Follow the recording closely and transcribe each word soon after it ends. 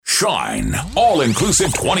Shine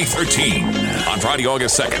All-Inclusive 2013. On Friday,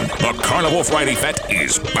 August 2nd, the Carnival Friday Fete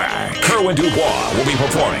is back. Kerwin Dubois will be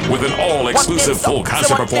performing with an all-exclusive full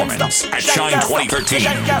concert performance at Shine 2013.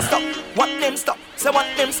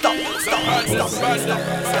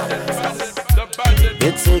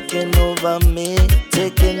 It's taking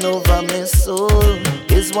over me soul.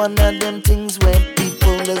 It's one of them things where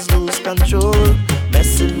people just lose control.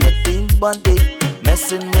 Messing with the body,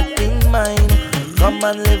 messing with the mind. Come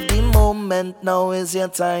and live the moment, now is your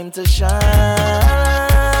time to shine.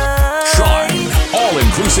 Shine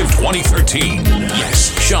All-Inclusive 2013.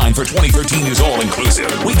 Yes, Shine for 2013 is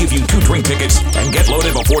all-inclusive. We give you 2 drink tickets and get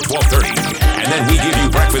loaded before 12:30. And then we give you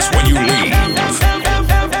breakfast when you leave.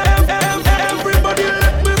 Everybody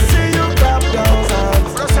let me see you clap those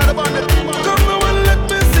hands. Come on, let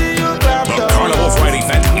me see you clap those hands. The Carnival Friday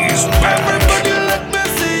Fete is back. Everybody let me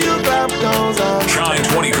see you clap those hands. Shine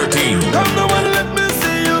 2013. Come on, let me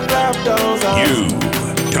see you clap those hands. You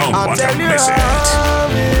don't want to miss it.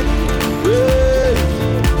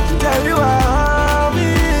 Tell you how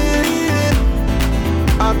it.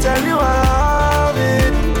 I'll tell you how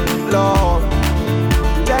it, Lord.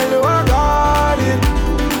 Tell you I got it.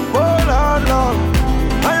 Oh Lord, Lord.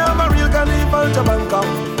 I am a real carnival to Bangkok.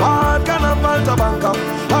 Hard carnival to Bangkok.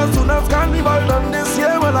 As soon as carnival done this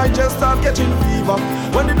year, well I just start catching fever.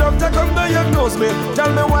 When the doctor come diagnose me,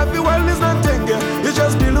 tell me why the world is not thinking. It's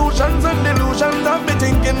just delusions and delusions I've been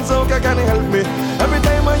thinking, so can you help me? Every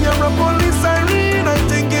time I hear a police siren, I'm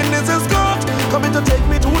thinking this is God coming to take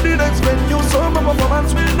me to the next venue, so my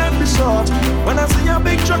performance will not be short. When I see a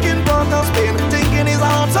big truck in Port of Spain, thinking it's a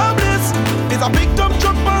house of bliss. It's a big dump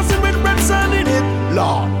truck passing with red sand in it.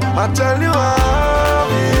 Lord, I tell you how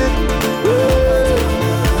it.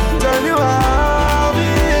 Tell you how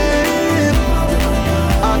it.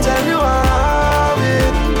 I tell you how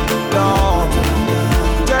it. Lord,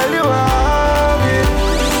 tell you how it.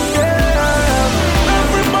 Yeah.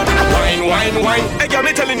 Everybody wine, wine, wine. Hey, girl,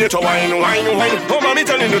 me telling you to wine, wine, wine. Oh, mommy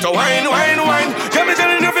telling you to wine, wine, wine. Girl, me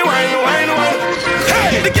telling you to wine, wine, wine.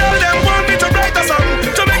 Hey, the girl them want me to write a song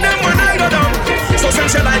to make them when I go down. So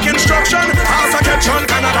since you like instruction, as I catch on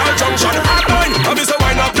Canada Junction, hard wine. I miss a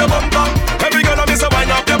wine up your bumper. Every girl I miss a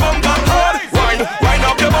wine up your bumper. Hard wine, wine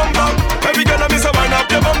up your bumper. Every girl I miss a wine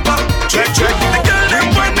up your bumper. Check, check. The girl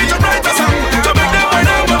them want me to write a song to make them wine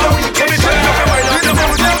up your bumper. So me tell you to wine up your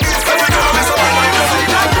bumper. Every girl I miss a wine up your bumper.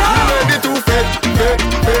 Ready to fit.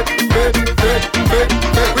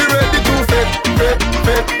 We ready to fit.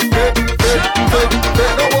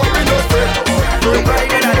 No worry, no fret. don't cry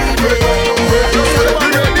when I leave it. We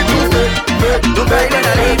ready to fit. Don't cry when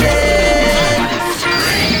I leave it.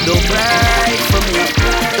 Don't cry for me.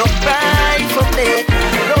 Don't cry for me.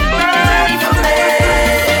 Don't cry for me.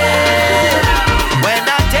 When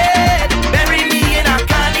I dead, bury me in a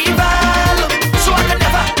carnival, so I can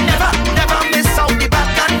never miss out the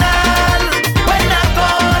bacchanal. When I'm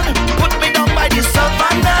gone, put me down by the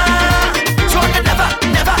savannah, so I can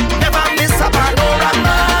never miss a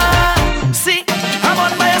panorama. See, I'm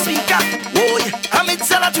on my speaker. Oh yeah, I'm in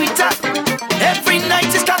Sella Twitter. Every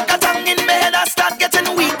night is cock-a-tong in my head, I start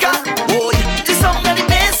getting weaker. Oh yeah, the song of the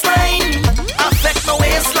bassline affect my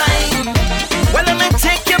waistline. Well, let me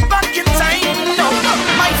take you back in time. No,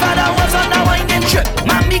 my father was on a winding trip.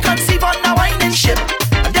 Mommy conceived on a winding ship.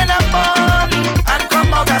 Then I'm born and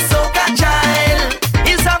come out a soca child.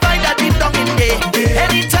 It's a vibe that deep down in there.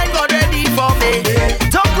 Anytime God ready for me.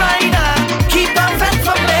 Don't cry now, keep on fed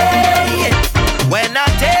for me. When I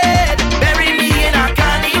dead, bury me in a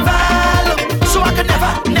carnival, so I can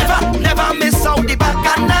never miss out the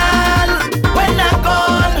bacchanal. When I'm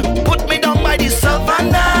gone, put me down by the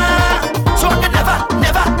savannah, so I can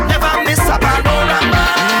never miss a panorama.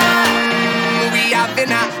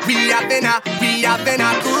 We having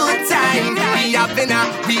a good time. We having a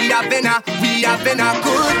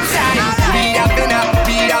good time. We having a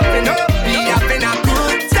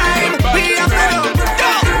good time. We having a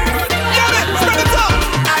spread it up.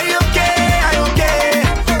 I okay.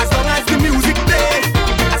 As long as the music play,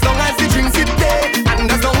 as long as the drinks it play,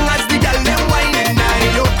 and as long as the girl them whining, I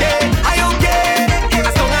okay.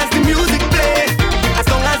 As long as the music play, as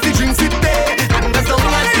long as the drinks it play, and as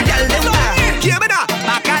long as the girl them whining. Hear me now,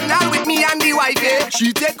 bacchanal with me and the wife, yeah.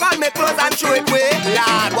 She take all my clothes and throw it away.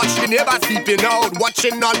 Lord, watch the neighbors sleeping out,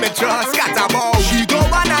 watching all my trust scatter about. She don't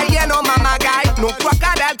wanna hear no mama guy, no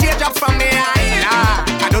crocodile teardrops from me eye.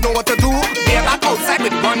 Nah, I don't know what to do. They're back outside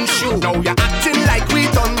with one shoe. Now you're acting like we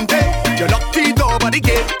done day. You lock the door but the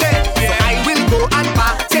gate there. So I will go and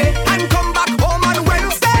party and come back home on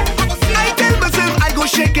Wednesday. I tell myself I go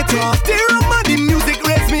shake it off. The room and the music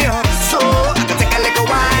raise me up, so I can take a little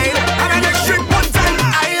wine and then drink one time.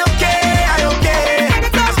 I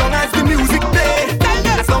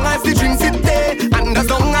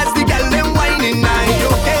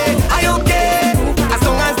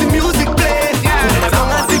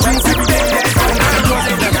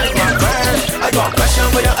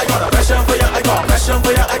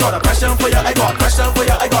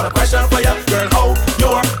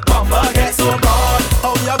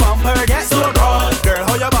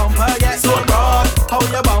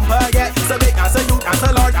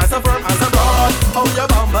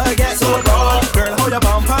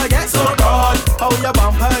how your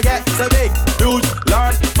bumper gets so big, huge,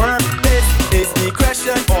 large, firm. This is the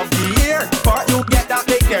question of the year. Part you get that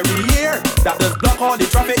big every year. That does block all the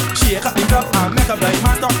traffic, shake up the club and make a blind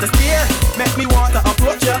man start to steer. Make me want to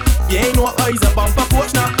approach ya. You ain't no eyes a bumper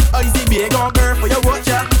coach now. Eyes the big on girl for your watch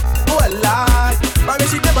ya. Oh lord, but when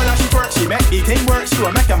she dribble and she twerk, she make the thing work. She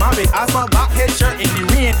will make a man with asthma, back head shirt in the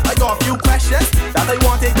rain. I got a few questions that I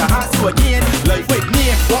wanted to ask you again. Like with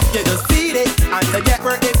name, what you just feed it, and to get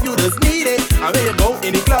work if you just need it. And when you go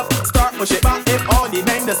in the club, start push it back if all the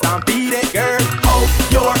men just stampede it. Girl, how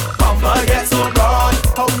your bumper get so broad?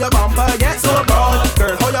 How your bumper get so broad?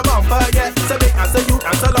 Girl, how your bumper get so big and so huge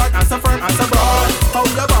and so large and so firm and so broad? How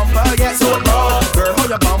your bumper get so broad? Girl, how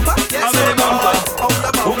your bumper get so broad? How your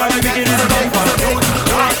bumper get so big and so huge?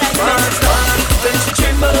 Then she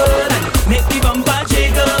tremble and make the bumper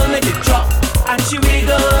jiggle, make it drop and she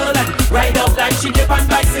wiggle and ride out like she dip on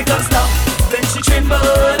bicycle stop. Then she tremble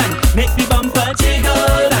and make the bumper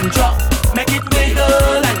jiggle and drop, make it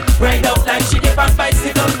wiggle and ride out like she dip on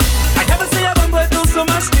bicycle. I never see a bumper do so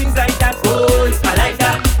much things like that, boy. I like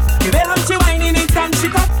that. The way how she whining it and she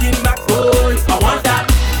cocking back, boy. I want that.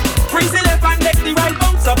 Freeze the left and make the right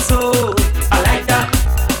bounce up, so I like that.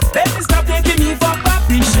 Baby, stop taking me for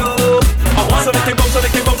papi show. I want so make it bounce, so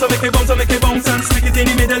make it bounce, so make it bounce, so make it bounce and stick it in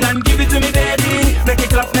the middle and give it to me, baby. Make it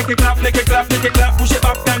clap, make it clap, make it clap, make it clap. Push it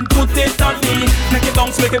back and put it on me. Make it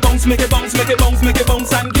bounce, make it bounce, make it bounce, make it bounce, make it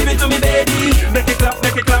bounce and give it to me, baby. Make it clap,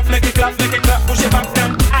 make it clap, make it clap, make it clap. Push it back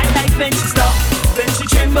and I like when she stop, when she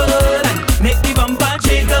tremble and make the bumper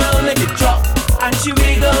jiggle, make it drop and she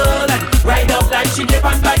wiggle and ride out like she dip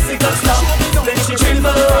on bicycle stop. Then she tremble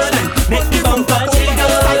and make the bumper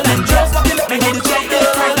jiggle and drop, make it jiggle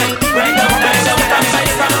and ride out like she dip on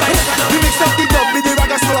bicycle. We mix up the dub with the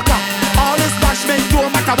ragga soca. All this bashment do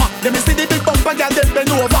matter what. Let me see the big bumper girl them bend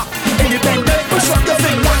over. Independent, push up your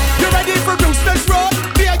finger. You ready for Brewster's Road?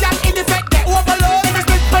 Be a girl in effect, get overload. Let me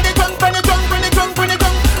split when it drunk, when it drunk, when it drunk, when it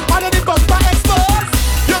drunk. All of the bumper exposed.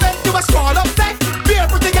 You went to a small upset. Be a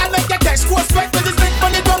pretty girl make your text go sweat. When it split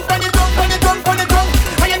when it drunk, when it drunk, when it drunk, when it drunk.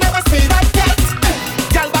 And you never see that yet.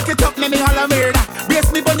 Girl back it up, let me holler murder.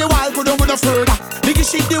 Brace me on the wall, go down with no further. Biggie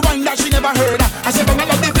shake the wine that she never heard of. And she bang a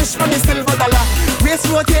love the fish from the silver dollar. Race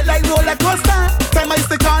rotate like roller coaster. Time I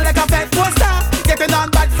stick on like a fat poster. Getting on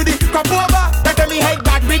bad for the crop over. That tell me head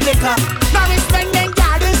bad with liquor. Now it's men and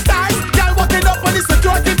garden stars. Y'all walking up on the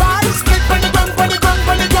security bars. Split when it drunk, when it drunk,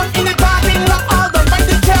 when it drunk. In the parking lot, all done by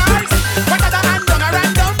the cars. What other hand down,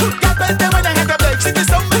 around down. Got belt there when I had a break. She did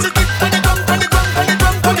so much it when it drunk, when it drunk, when it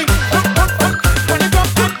drunk, when it drunk, when it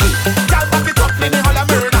drunk. Y'all back it up, let me holler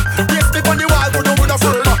murder. Race me on the wall, go down with no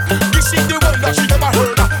further. This shit the one that she never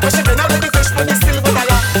heard of. But she been out of the fish when it's still with a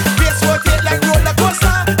lot. Race rotate like roller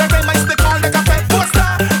coaster. That time I stick on like a fat poster.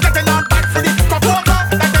 Getting on back for the crop over.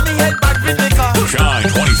 That tell me head bad with liquor. Shine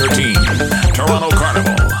 2013 Toronto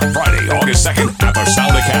Carnival, Friday, August 2nd at the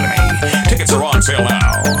Sound Academy. Tickets are on sale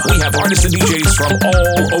now. We have artists and DJs from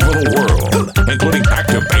all over the world, including Back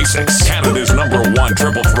to Basics, Canada's #1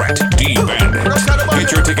 triple threat, D-Bandit.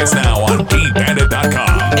 Get your tickets now on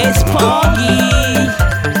dbandit.com. It's Poggy.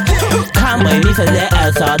 Come with me for the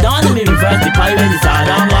Elsa. Don't let me reverse the pirate, it's all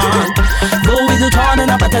I want. Go with the torn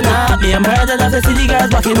and up at the night. Me and brother of the city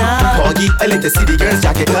girls walking up. Poggy, I let the city girls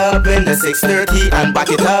jack it up in the 6:30 and back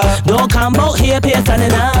it up. Don't come out here, peer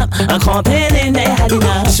standing up. I'm complaining they had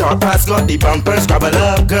enough. Short pass got the bumper, scrabble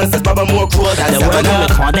up. Girls, that's Baba more cool than The 7 word up.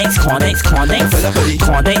 with Condex, Condex, Condex.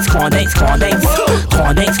 Condex, Condex, Condex.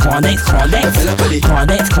 Condex, Condex, Condex.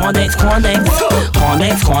 Condex, Condex, Condex.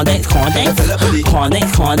 Condex, Condex, Condex. Condex,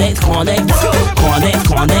 Condex, Condex. Condex,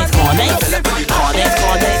 Condex, Condex. Condex,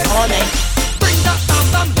 Condex, Condex. Bring that bam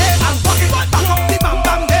bam there and walk it. Back up the bam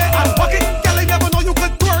bam there and walk it. Girl, I never know you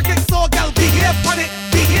could twerk it, so girl, behave on it,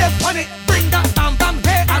 behave on it. Bring that bam bam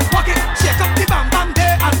there and walk it. Shake up the bam bam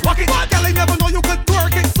there and walk it. Girl, I never know you could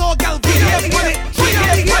twerk it, so girl, behave on it,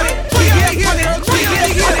 behave on it, behave on it,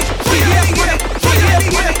 behave on it, behave on it,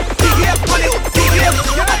 behave on it, behave on it, behave.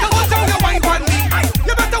 You better watch how you wine on me.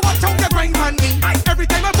 You better watch how you grind on me. Every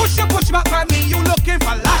time I push you push back on me. You looking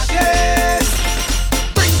for lashes.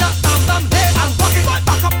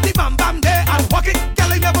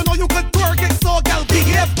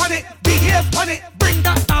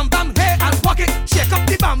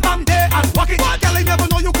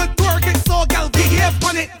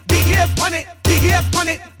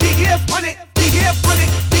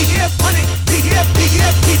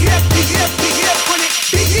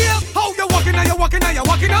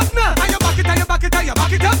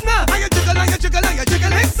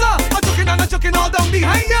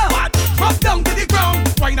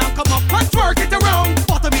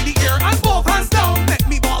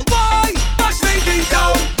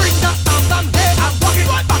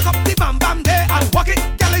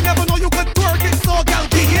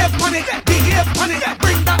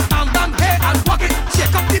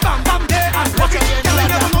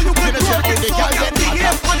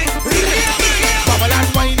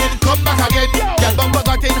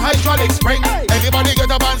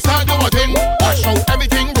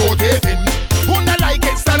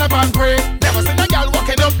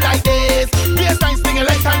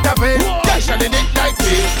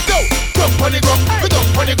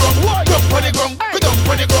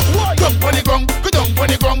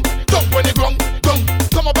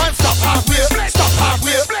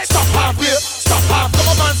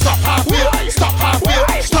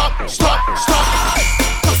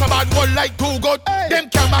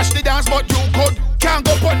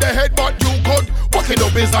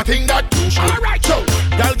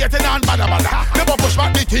 Babylon, bada bada. Never push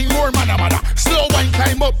back the thing, more mana mana. Slow wine,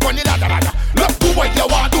 climb up on the ladder ladder. Look to what you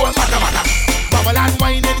want, do a matter matter. Babylon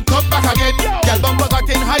whining, come back again. Girl bumper got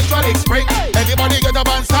in hydraulic spring. Everybody get up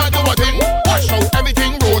and start do a thing. Watch how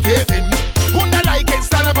everything rotating. Who not like it,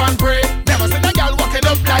 stand up and pray. Never seen a girl walking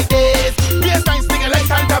up like this. Baseline singing like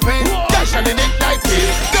Santa Fe. Girl shining it like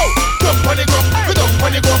this. Go, jump on the ground, go jump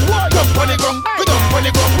on the ground, jump on the ground, go jump on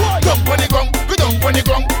the ground, jump on the ground, go jump on the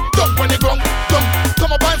ground, jump on the ground, jump.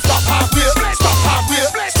 Come up and stop halfway, stop halfway,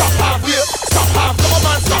 stop halfway, stop half. Come up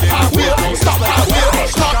and stop halfway, stop halfway,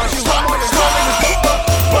 stop, stop, stop.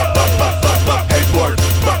 Headboard,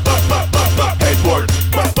 headboard, headboard, headboard,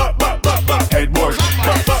 headboard,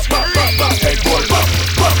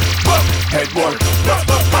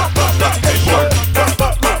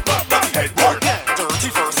 headboard. Dirty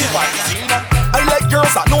first I like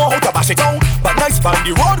girls that know how to bash it out, but nice on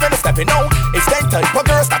the road when they're stepping out. It's them type of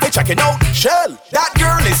girls that they checking out. Shell, that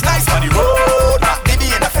girl is nice on the road, not they be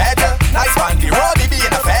in a feather. Nice on the road, they be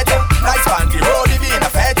in a feather. Nice on the road, they be in a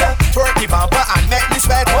feather. Twerk the bumper and make me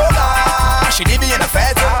sweat. Hola, she they be in a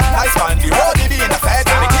feather. Nice on the road, they be in a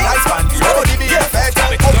feather. Nice on the road, they be in a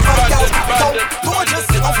feather. Don't just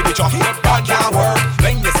sit off in the jockey, that can't work.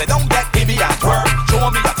 When you say don't get baby at work, show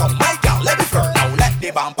me a tongue, my girl, let me firm. Now let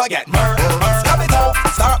the bumper get murdered. Scab it out,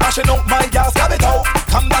 start mashing out my girl, scab it out.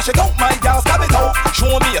 Come dash it out, my girl, scab it out.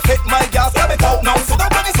 Show me a fit, my girl, scab it out. Now so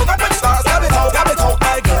that when it starts, scab it out,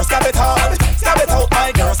 my girl, scab it out. Scab it out,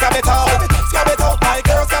 my girl, scab it out. Scab it out, my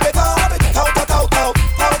girl, scab it out.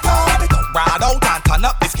 Ride out and turn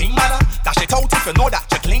up this king manner. Dash it out if you know that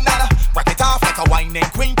you clean nana. Rock it off like a whining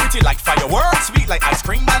queen, pretty like fireworks, sweet like ice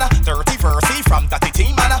cream manna. Dirty versey from dirty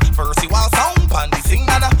team manna. Versey while sound pan the sing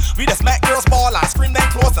manna. We just make girls ball and scream, then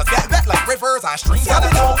close us get wet like rivers and streams. Scab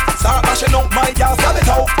it out, start dashing out my girl, scab it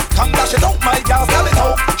out. Come dash it out my girl, scab it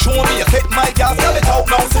out. Show me a fit my girl, scab it out.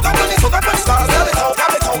 Now so that when it start, scab it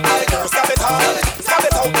out, my girl, scab it out. Scab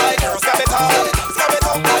it out, my girl, scab it out. Scab it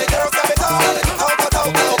out, my girl, scab it out.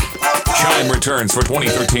 Shine returns for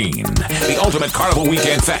 2013. The Ultimate Carnival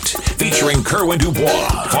Weekend Fete featuring Kerwin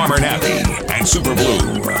Dubois, Farmer Nappy, and Super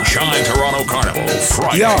Blue. Shine Toronto Carnival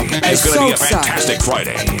Friday is going to be a fantastic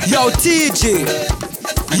Friday. Yo TG,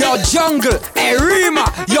 yo Jungle, hey Rima,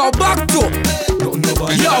 yo Bakto,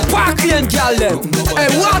 yo Parkland gal them, hey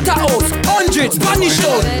Waterhouse, 100 Spanish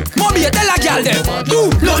Town, mommy tell a gal them,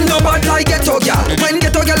 nothing no bad like ghetto gal. When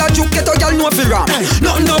ghetto gal a juke, ghetto gal no fi ram.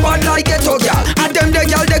 Nothing no bad like ghetto gal. And them the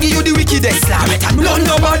gal they give you the wickedest slam. Nothing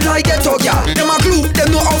no bad like ghetto gal. Them a glue,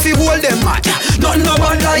 them know how fi hold them mad. Nothing no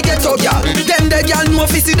bad like ghetto gal. Them the gal know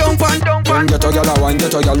fi sit down pan. When ghetto gal a wine,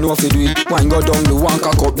 ghetto gal know fi do it. Wine go down the one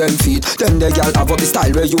cock up them feet. Them the gal have up the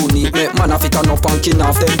style where you need. Make man a fit and up and kin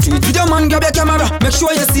off them treat. Video man grab your camera, make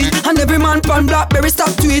sure you see. And every man pan Blackberry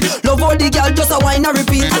stop tweet. Love all the gal just a wine and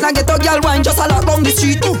repeat. And I ghetto gal wine just a lock down the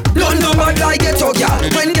street. Nothing no bad like ghetto gal.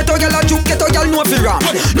 When ghetto gal a juke, ghetto gal know fi ram.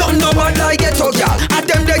 Nothing no bad like ghetto gal. And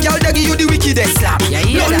them the gal they give you the wickedest slam.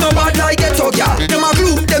 Nothing no bad like ghetto gal. Them a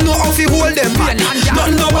glue, them know how fi hold them man.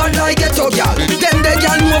 Nothing no bad like ghetto gal. Them the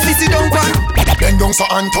gal know fi sit down pan. Bend down so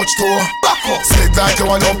and touch toe. Slip like you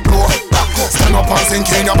want up blow. Stand up and sink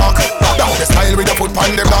in your back. Down the style with your foot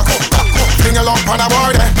on the block. Fling a lump on a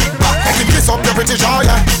board, make it kiss up your pretty jaw,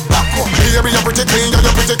 Baby, you're pretty clean, you're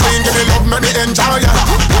pretty clean. Give me love, make me enjoy,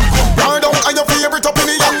 Ride out and your favorite up in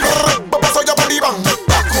the young. But so your body bang.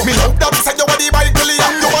 Me hope that send your body by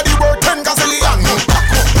billion. Your body worth 10 gazillion.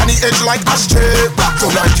 And the edge like ashtray. So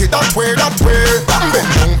like it that way, that way. Bend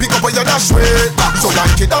down, pick up where you dash way. So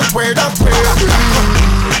like it that way, that way.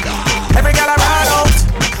 Every girl I ride out.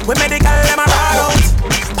 We make the girl them a ride out.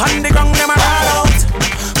 On the ground them a ride out.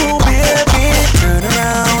 Oh baby, turn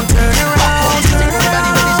around, turn around, turn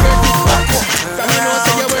around.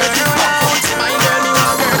 My girl, me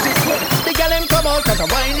want work it. The girl them come out 'cause a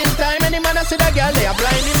whining time. Any man a see the girl, they are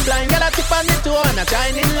blind. Girl a tip on the toe and a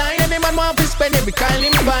shining line. Any man want to spend every kind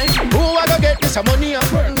in fine. Who I go get this a money up?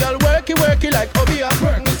 Girl work it like Obi up.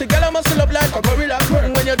 The girl a muscle up like a gorilla.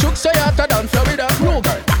 When you juke so you hotter than Florida. No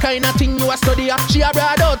girl, that kind of thing you a study up. She a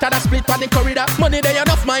broad out and a split on the corridor. Money there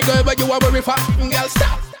enough, my girl, but you a worry for. Girl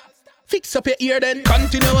stop. Fix up your ear then.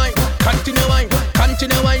 Continue wine, continue wine,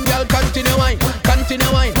 continue wine, girl, continue wine,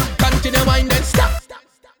 continue wine, continue wine, then stop.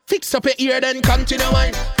 Fix up your ear then. Continue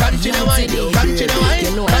wine, continue wine, continue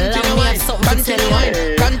wine, continue wine, continue wine,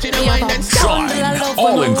 continue wine, then stop. Shine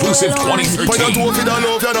All-Inclusive 2013. Tip on your toe for the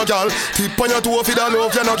love, you no gal. Tip on your toe for the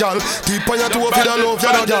love, you no gal. Tip on your toe for the love,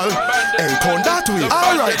 you no gal. Hey, turn that way.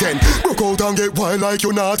 Alright then, broke out and get wild like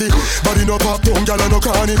you naughty. Body no pop down, gal and no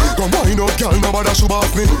carny. Come wind up, gal, nobody should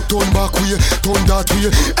off me. Turn back way, turn that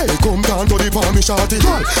way. Hey, come down to the palm, me shawty.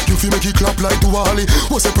 Gal, you feel make it clap like Duali.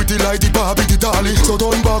 Was a pretty like the Barbie, the dolly. So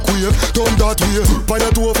turn back way, turn that way. Tip on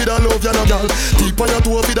your toe for the love, you no gal. Tip on your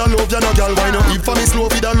toe for the love, you no gal. Why not if for me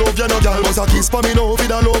slow for the love, you no gal. Was a kiss for me now for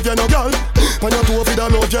the love, you no gal. On your toe for the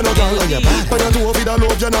love, you no gal. On your toe for the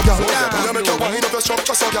love, you no gal. You make your wind up your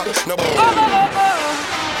structure, so gal.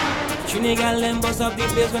 Trini gal them bust up the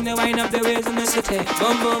place when they wind up their waist in the city.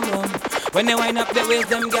 Boom boom boom. When they wind up their waist,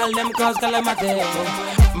 them gal them cause calamity.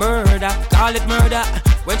 Murder, call it murder.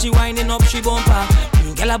 When she winding up, she bumper.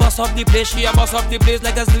 Gal a bust up the place, she a bust up the place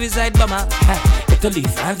like a suicide bomber. Italy,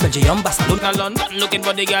 France, Belgium, Barcelona, London, looking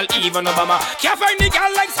for the gal, even Obama. Can't find the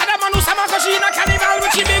gal like Saddam Hussein, cause she in a carnival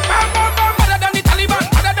with she big bam bam bam. Better than the Taliban,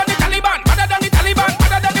 better than the Taliban, better than the Taliban,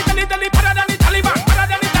 better than the Taliban, better than the Taliban, better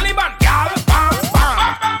than the Taliban. Gal, bam bam.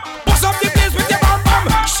 Bust up the place with the bam bam.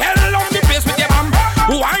 Shell on the place with the bam.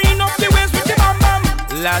 Wind up the waist with the bam bam.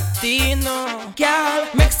 Latino, gal,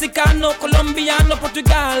 Mexicano, Colombiano,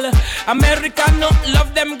 Portugal, Americano,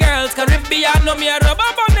 love them girls, Caribbeano, me a rub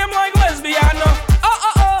up on them like lesbiano.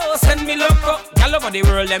 Oh, send me loco, gal over the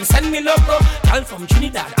world, them send me loco, gal from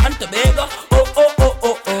Trinidad and Tobago.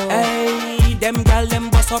 Oh. Hey, them gal, them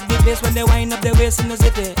bust up the place when they wind up their waist in the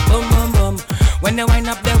city. Boom, boom, boom. When they wind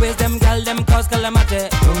up their waist, them gal, them cause calamity.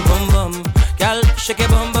 Boom, boom, boom. Gal, shake it,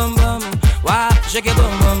 boom, boom, boom. Wah, shake it,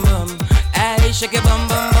 boom, boom, boom. Hey, shake it, boom,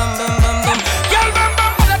 boom, boom, boom, boom, boom. Gal, bam,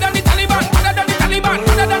 bam, better than the Taliban, better than the Taliban,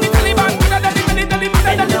 better than the Taliban, better than the Taliban,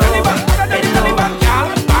 better than the Taliban, better than the Taliban. Gal,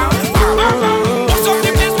 bam, bam, bam. Bust up the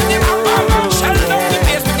place with the bam, bam, bam. Shell down the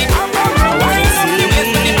place with the bam, bam, bam. Wind up the place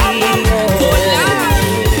with the bam, bam.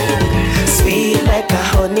 Sweet like a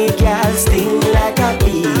honey, gal, sting like a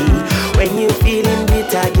bee. When you feeling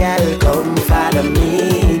bitter, gal, come follow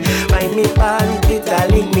me. Find me pan Twitter,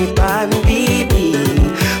 link me pan BB.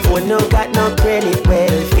 Phone no got no credit,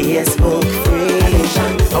 well, Facebook free.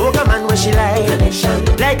 I walk a man when she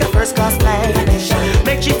like a first class flight.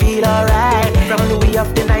 Make she feel alright, from the wee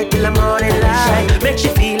of the night till the morning light. Make she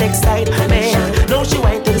feel excited, man, no she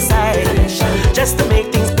went to the side. Just to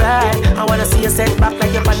make things bright, I wanna see you set back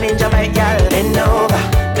like you're a ninja, my gal. Bend over,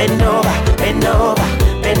 bend over, bend over,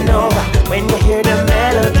 bend over. When you hear the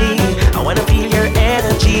melody, I wanna feel your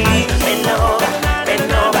energy. Bend over,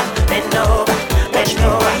 bend over, bend over, bend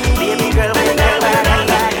over. Baby girl, bend over,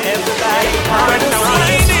 everybody. When I'm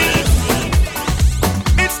whining,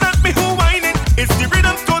 it's not me who whining, it's the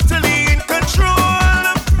rhythm totally in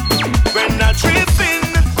control. When I'm tripping,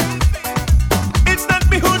 it's not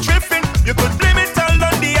me who tripping. You could blame it all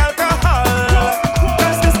on the alcohol.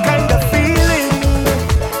 That's this kind of feeling,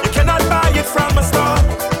 you cannot buy it from a store.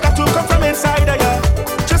 Got to come from inside of you.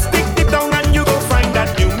 Just dig deep down and you go find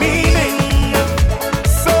that new meaning.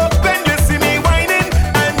 So when you see me whining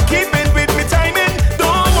and keeping with me timing,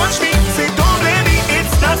 don't watch me, say don't blame me,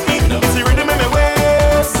 it's not me. It's the rhythm in my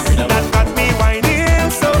waist that got me whining.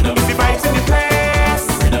 So it's the vibes in the place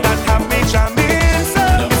that have me jamming. So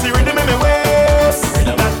it's the rhythm in my waist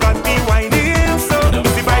that got me whining. So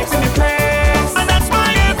it's the vibes in the place, and that's why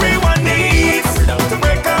everyone needs to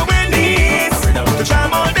break away, needs to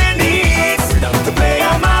jam all their needs, to play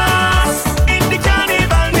a mass in the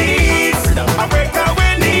carnival, needs a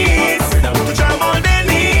breakaway, needs to jam all their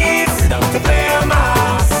needs, to play a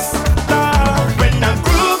mass. When I'm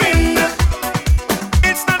grooving,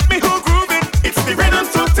 it's not me who grooving, it's the rhythm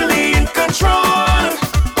totally in control.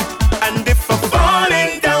 And if I'm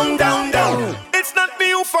falling down, down, down, it's not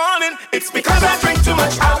me who falling, it's because I drink too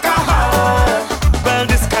much alcohol. Well,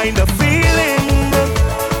 this kind of feeling,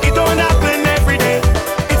 it don't happen every day.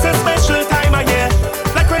 It's a special time of year,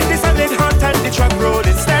 like when the sun is hot and the truck road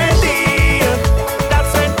is steady.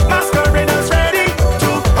 That's when masqueraders ready to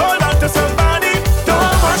hold on to somebody.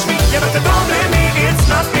 Don't watch me, you better don't blame me, it's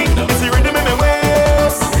not me. It's the rhythm in my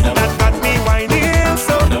waist that got me whining.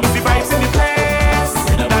 So it's the vibes in the place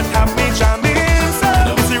that have me jamming. So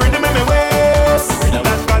it's the rhythm in my waist that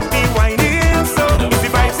got me whining. So it's the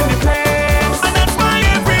vibes in the place, and that's why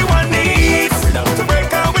everyone needs to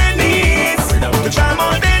break away, needs to jam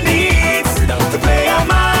all their needs, to play a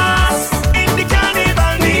mass in the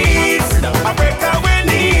carnival, needs a breakaway,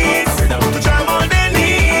 needs to jam all their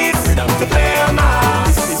needs, to play a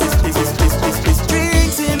mass.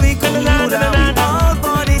 Drinks till we cool down, all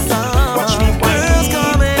body song. Watch me Girls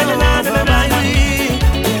coming over my way.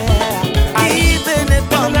 Keeping it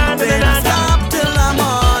bumping, stop till the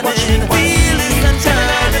morning. Feeling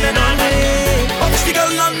sunshine on me. Watch the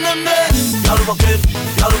girl on them there. Y'all walk it,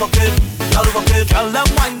 y'all walk it, y'all walk it. Y'all them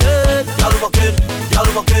wind it, y'all walk it, y'all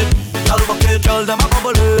walk it,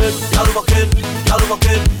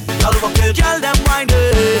 bucket. Girl them wine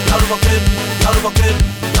it. Girl bucket, girl bucket,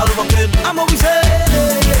 girl bucket. I'm always say,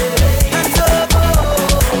 hands up,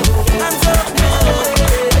 hands up,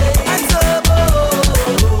 hands up,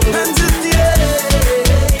 hands in the air,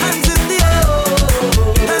 hands in the air,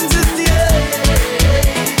 hands in the air.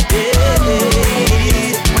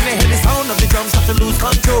 When they hear the sound of the drums, start to lose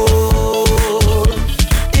control.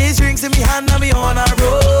 These drinks in me hand, now me on a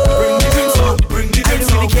roll. Bring the drinks on, bring the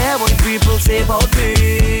drinks on. I don't really care what people say about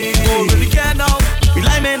me. Don't really care now. We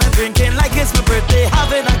liming and drinking like it's my birthday,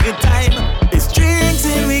 having a good time. It's drinks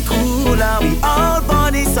in we cool and we all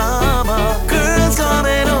for the summer. Girls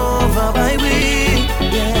coming over by we,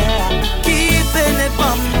 yeah. Keeping it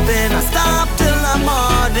bumping, I stop till the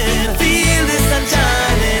morning. Feel the sun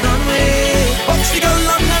shining on me. Watch the girl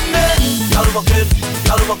on the bed. Girl bucket,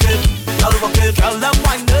 girl bucket, girl bucket. Girl them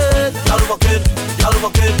wine it. Girl bucket, girl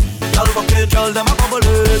bucket, girl bucket. Girl them a bubble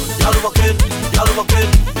it. Girl bucket, girl bucket,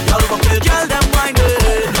 girl bucket. Girl them wine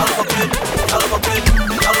it. Girl bucket, girl bucket,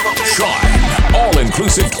 girl bucket. Shine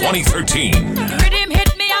All-Inclusive 2013. Rhythm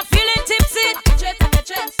hit me, I'm feeling tipsy.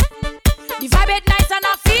 The vibe is nice and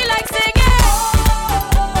I feel like singing.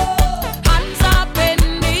 Hands up in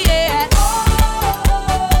the air.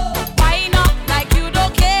 Wind up like you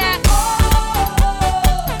don't care.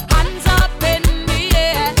 Hands up in the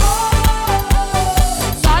air.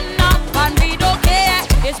 Sun up and we don't care.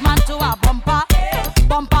 It's man to a bumper,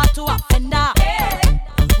 bumper to a fender.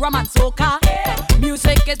 Rum and soca,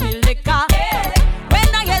 music is me liquor.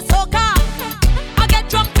 When I hear soca, I get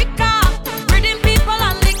drunk quicker. Reading people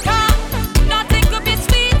and liquor, nothing could be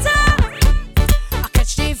sweeter. I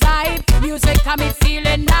catch the vibe, music got me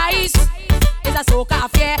feeling nice. It's a soca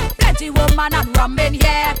affair, plenty woman and rum in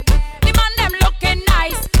here. The man them looking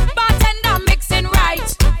nice, bartender mixing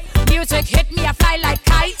right. Music hit me, I fly like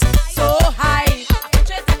kite, so high. I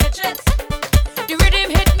catch it. The rhythm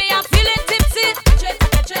hit me, I'm feeling tipsy. I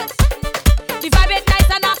catch it. The vibe is nice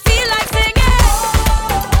and I feel like singing.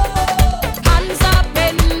 Hands up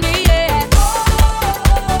in the air.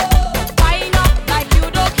 Wind up like you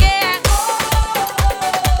don't care.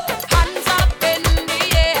 Hands up in the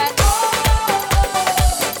air.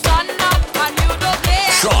 Sun up and you don't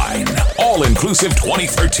care. Shine All-Inclusive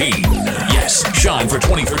 2013. Yes, Shine for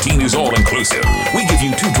 2013 is all-inclusive. We give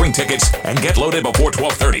you 2 drink tickets and get loaded before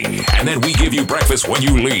 12:30. And then we give you breakfast when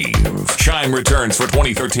you leave. Shine returns for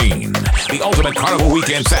 2013. The ultimate carnival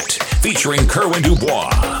weekend fete featuring Kerwin Dubois.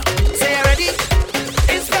 Say you ready?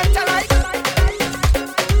 It's better like.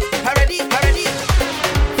 Ready?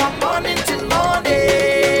 From morning till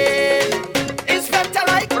morning. It's better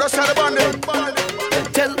like.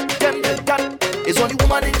 Tell them that it's only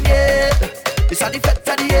woman in here. It's on the fete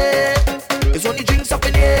of the air. It's only drinks up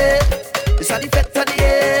in here. It's on the fete of the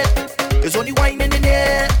air. It's only wine in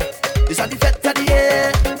here. It's on the fete of the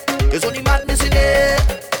air. It's only madness in here.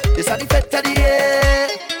 It's on the fete of the air.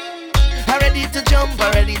 I'm ready to jump,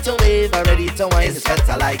 I'm ready to wave, I'm ready to wine. It's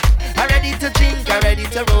better like. I'm ready to drink, I'm ready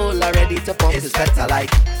to roll, I'm ready to pump. It's better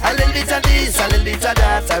like. A little bit of this, a little bit of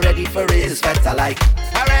that. I'm ready for it. It's better like.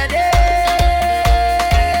 I'm ready.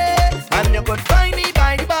 And you could find me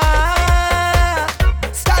by the bar,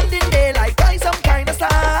 standing there like by some kind of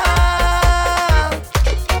star.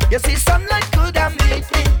 You see sunlight could have meet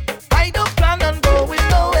me. I don't plan on going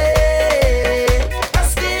nowhere. I'm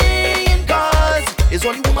staying cause it's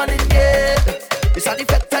only woman in here. It's on the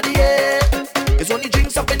fete of the air. It's only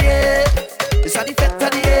drinks up in here. It's on the fete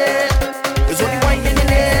of the air. It's only wine in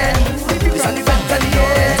here. It's on the fete of the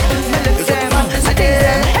air. It's only madness in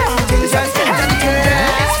here. It's on the fete of the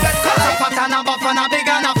air. Cause a fat and a buff and a big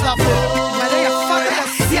and a fluff.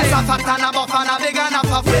 Yes, a fat and a buff and a big and a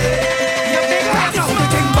fluff. You big fat now,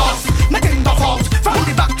 me ting buff out. From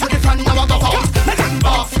the back to the front, now I buff out. Me ting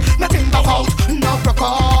buff out, now broke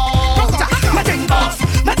out. Me ting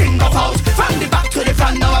buff out. From the back to the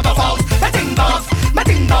front, now I buff out. Me ting buff,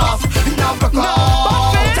 now broke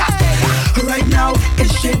out. Right now,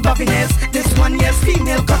 it's shit buffiness. This one, yes,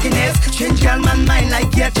 female cockiness. Change girl man mind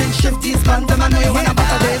like yeah, change shift these bands. I know you wanna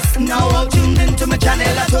butter this. Now all tuned into my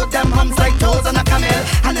channel. I told them hums like toes on a camel.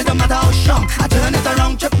 And it don't matter how strong, I turn it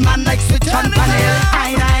around, trip man like switch on panel.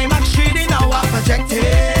 I'm actually now I'm projecting.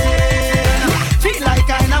 Feel like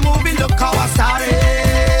I'm a movie, look how I started.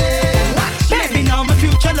 Maybe now my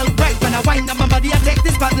future look bright when I wind up my body, I take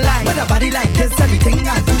this spotlight. With a body like this, everything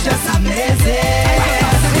I do just amazing.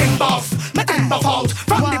 Me ting buff out.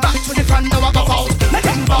 From the back to the front, now I buff out. Me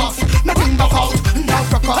ting buff out. Now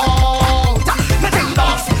broke out. Me ting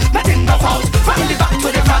buff out. From the back to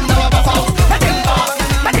the front, now I buff out. Me ting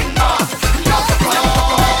buff, now broke out.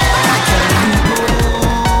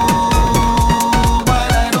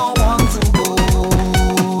 But I don't want to go.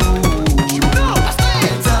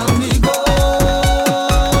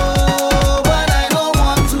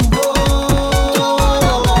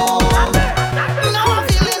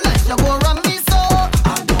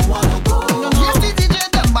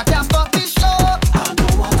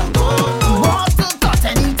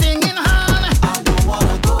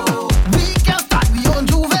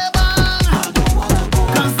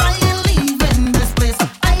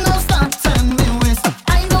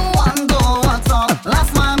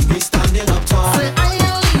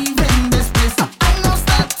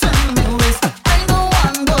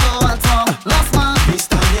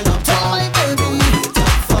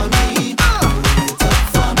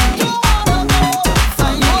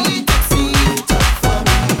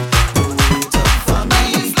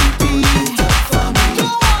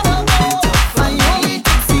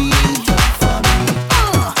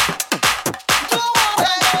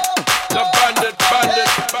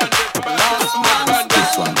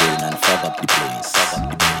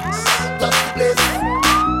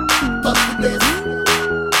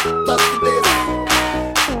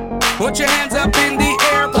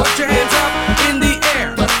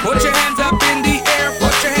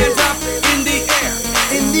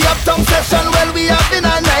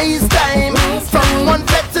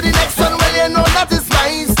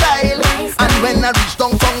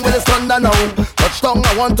 now. Touchdown,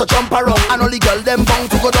 I want to jump around. And only girl them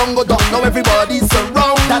bound to go down, go down. Now everybody's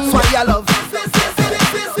around. That's why I love.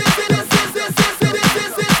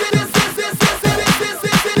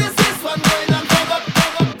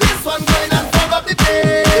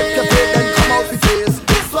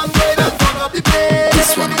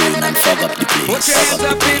 Put your hands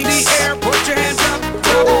up in the air, put your hands up.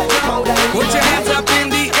 Put your hands up in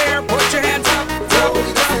the air, put your hands up.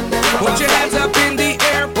 Put your hands up in the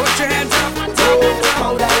air, put your hands up.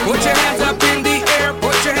 Put your hands up in the air,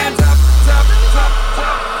 put your hands up.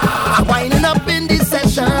 I'm winding up in this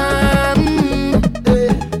session.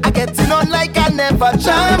 I getting on like I never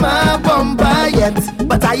jam a bumper yet,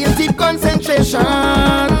 but I in deep concentration.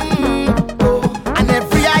 And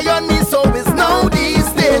every eye on me, so is now the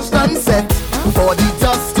stage done set. For the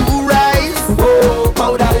dust to rise, oh,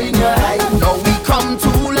 powder in your eye. Now we come to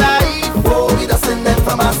life, oh, we just send them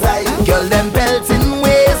from our side. Girl, them belt in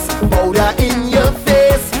waist, powder in your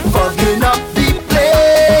face, fogging up the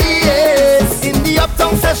place. In the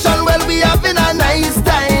uptown session, well, we having a nice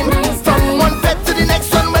time. From one fed to the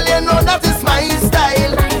next one, well, you know that is my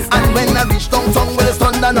style. And when I reach downtown, well, it's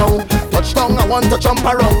thunder now. Touchdown, I want to jump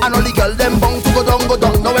around. And only girl, them bound to go down, go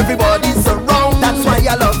down. Now everybody's around. That's why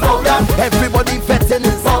I love powder. Everybody fetting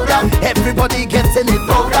it powder. Everybody getting it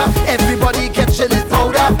powder. Everybody catching it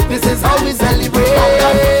powder. This is how we celebrate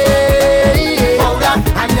powder.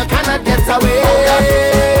 And you cannot get away powder.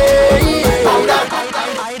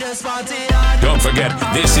 Don't forget,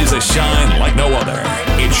 this is a shine like no other.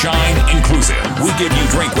 It's Shine Inclusive. We give you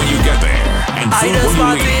drink when you get there and food when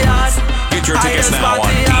you leave. Get your tickets now on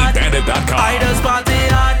dbandit.com. I just party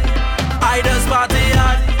hard. I just party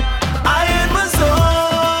hard. I in my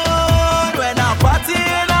zone. When I party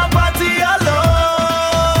and I party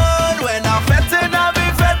alone. When I'm fetting, I be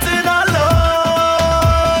fetting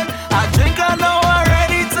alone. I drink, I know I'm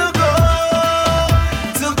ready to go.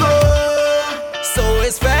 So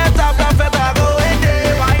it's fed up, I'm fed up, going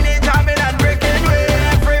there. Whining, jamming and breaking way.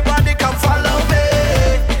 Everybody come follow me.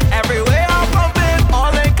 Everywhere I'm pumping,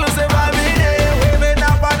 all inclusive, I be there. Waving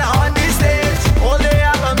up on the stage. All day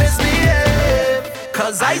I miss me, yeah.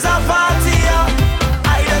 Cause I's a party,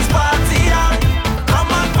 I just party,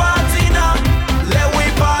 come on party now, let we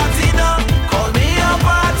party now, call me a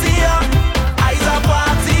party, I's a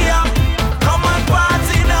party, come on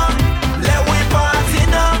party now, let we party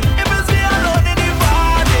now, it must be alone in the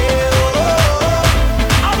party, oh,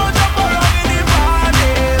 I'm gonna jump around in the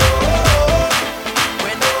party,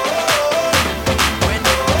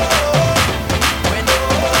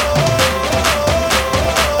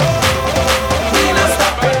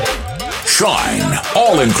 Shine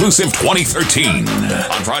All-Inclusive 2013.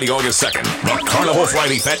 On Friday, August 2nd, the Carnival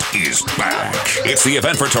Friday Fete is back. It's the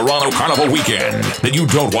event for Toronto Carnival Weekend that you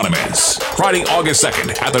don't want to miss. Friday, August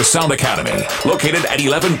 2nd at the Sound Academy, located at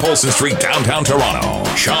 11 Polson Street, downtown Toronto.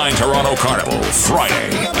 Shine Toronto Carnival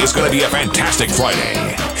Friday is going to be a fantastic Friday.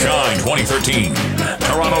 Shine 2013,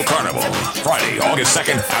 Toronto Carnival, Friday, August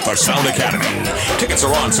 2nd at the Sound Academy. Tickets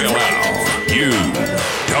are on sale now. You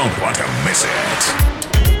don't want to miss it.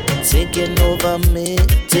 Taking over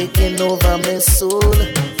my soul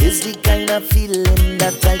is the kind of feeling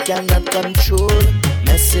that I cannot control.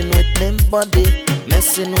 Messing with my body,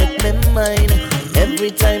 messing with my mind.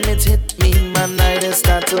 Every time it hit me, man, I just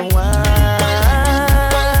start to whine.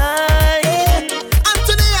 And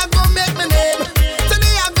today I go make my name.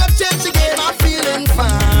 Today I go change the game. I'm feeling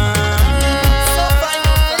fine. So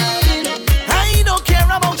fine. I don't care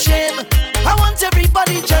about shame. I want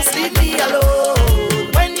everybody just leave me alone.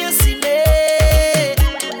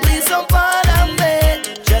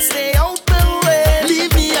 Stay out the way.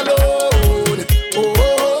 Leave me alone.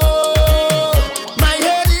 Oh, my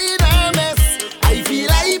head in a mess. I feel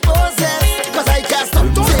I possess. Cause I can't stop.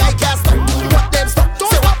 Say I can't stop. What them stop?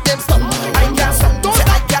 Say what them stop. I can't stop. Say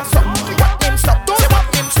I can't stop. What them stop? Say what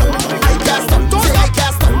them stop. I can't stop. Say I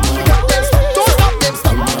can't stop. What them stop? Say what them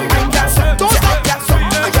stop. I can't stop. Say I can't stop.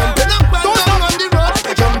 I jumping up and down on the road.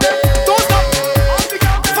 I jumping. Don't stop.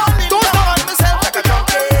 Falling down on myself like a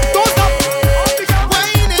junkie. Don't stop.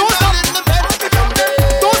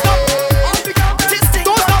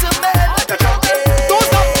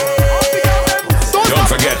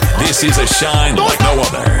 This is a shine like no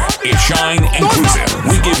other. It's Shine Inclusive.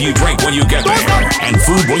 We give you drink when you get there and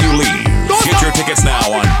food when you leave. Get your tickets now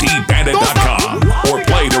on dbandit.com or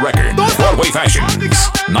play the record. Broadway Fashions,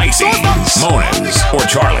 Niceys, Monas, or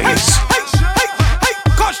Charlie's. Hey,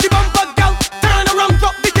 catch the bumper, gal. Turn around,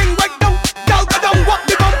 drop the thing right down. Gal, go down, walk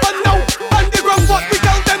the bumper now. On the ground, what we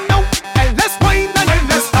tell them now. And let's wine and then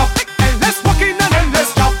let's stop. And let's walk in and then let's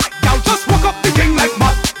stop. Gal, just walk up the thing like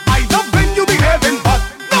mad. I love when you behaving bad.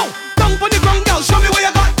 No, don't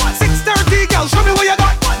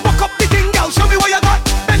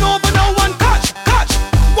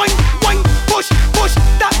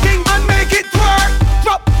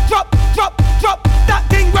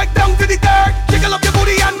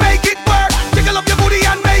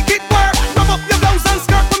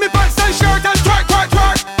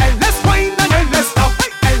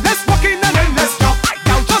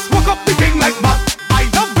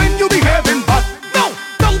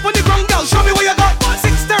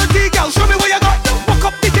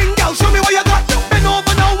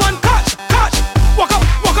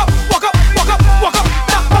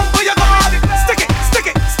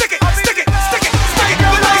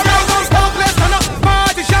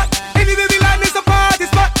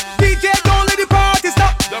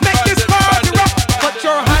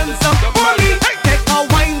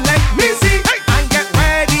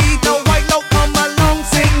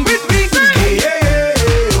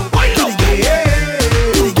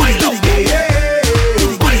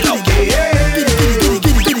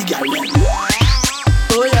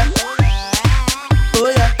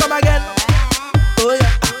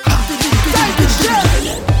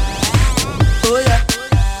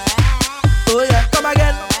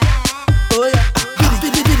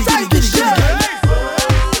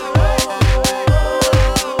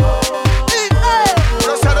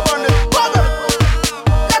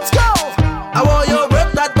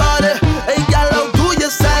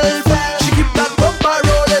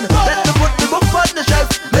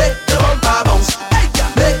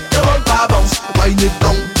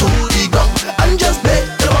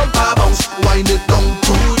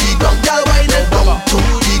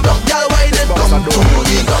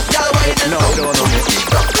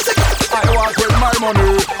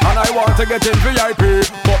get in VIP,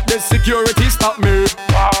 but the security stop me.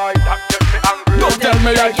 Why that get me angry? Don't tell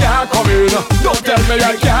me I can't come in. Don't tell me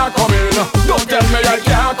I can't come in. Don't tell me I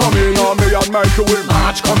can't come in. Oh, me and Michael will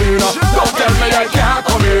march come in. Don't tell me I can't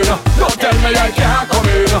come in. Don't tell me I can't come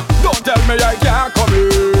in. Don't tell me I can't come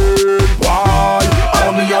in. Why?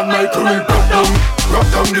 Oh, me and Michael will broke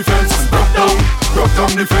down the fence, broke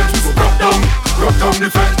down the fence, broke down the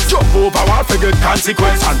fence. Jump over wall to get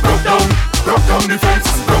consequence and broke down the fence,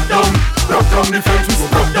 broke down the fence,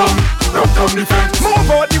 broke down the fence.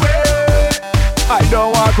 Move out the way. I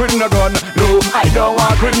don't walk with no gun, no. I don't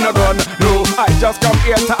walk with no gun, no. I just come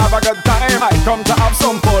here to have a good time. I come to have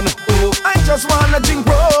some fun. Oh, I just wanna drink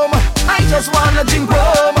rum. I just wanna drink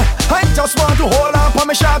rum. I just want to hold up on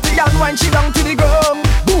my shawty and wind she down to the ground.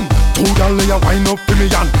 Boom. Two gal lay a wine up for me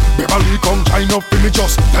and Beverly come join up for me.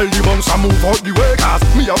 Just tell the bounce and move out the way, cause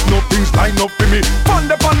me have no things lined up for me.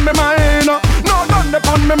 Fun upon me mind, no gun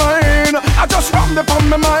upon me mind. I just ram upon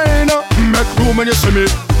me mind. Make room when you see me.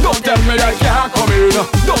 Don't tell me I can't come in.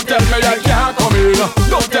 Don't tell me I can't come in.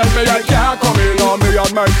 Don't tell me I can't come in. Oh, me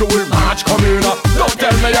and Michael will march come in. Don't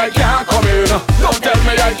tell me I can't come in. Don't tell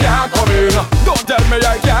me I can't come in. Don't tell me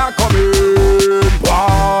I can't come in.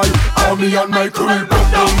 Why? Oh, me and Michael will broke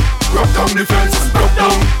down the fence, broke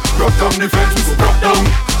down the fence, broke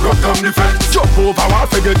down the fence. Jump over wall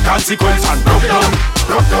for good consequence and broke down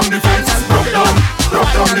the fence, broke down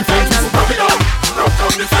the fence, broke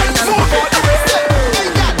down the fence. Move out the way.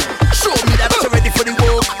 Show me that you're ready for the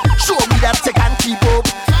work. Show me that you can keep up.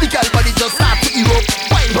 The girl body just start to erupt.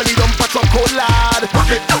 Wine when it don't patch up cold lad. Rock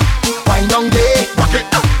it up, wine down there. Rock it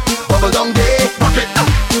up, bubble down there. Rock it up,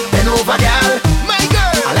 bend over, girl. My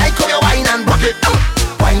girl, I like how you wine and rock it up.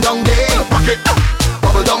 Wine down there, rock it up,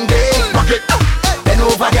 bubble down there. Rock it up, bend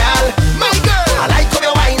over, girl. My girl, I like how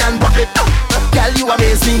you wine and rock it up. Girl, you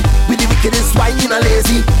amaze me with the wickedest wine, you not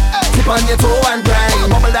lazy. Tip on your toe and grind.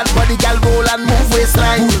 Bubble that body, girl, roll and move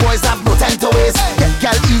waistline. Good boys have no time to waste. Get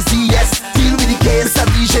girl easy, yes. Deal with the case. A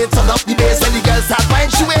DJ turn up the bass when the girl start wine,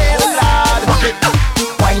 she waist. Oh Lord, rock it up,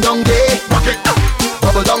 wine down there, rock it up,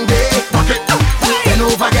 bubble down there, rock it up, bend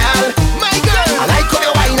over, girl. My girl, I like how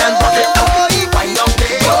you wine and rock it up. Wine down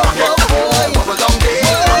there, rock it up, bubble down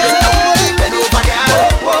there, rock it up, bend over, girl.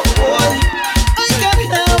 I can't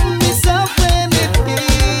help myself when it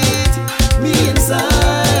hits me inside.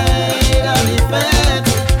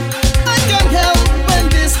 I can't help when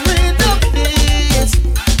this rhythm hits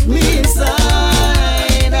me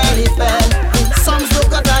inside and it felt. Some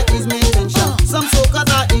soca that is me tension. Some soca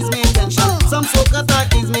that is me tension. Some soca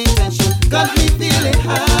that is me tension. Got me feeling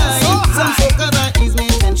high. Some soca that is me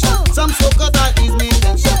tension. Some soca that is me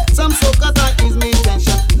tension. Some soca that is me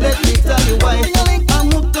tension. Let me tell you why. I'm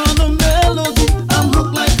hooked on the melody. I'm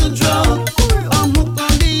hooked like a drug. I'm hooked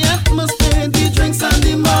on the atmosphere, the drinks and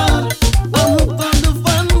the mud. I'm hooked on the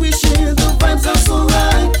fun we share, the vibes are so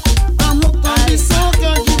right. I'm hooked on the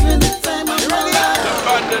soca, giving it time of my life.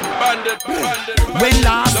 When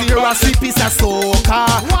last year a sweet piece of soca,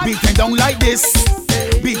 beating down like this,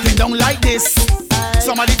 beating down like this.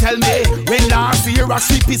 Somebody tell me, when last year a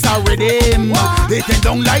sweet piece of rhythm, beating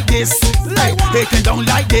down like this, beating down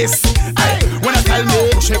like this. When I tell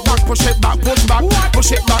me, push it back, push it back, push back,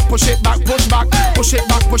 push it back, push it back, push back, push it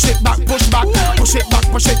back, push it back, push back, push it back,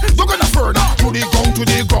 push it. You're gonna further to the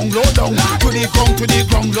ground, low down, to the ground,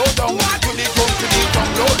 low down, to the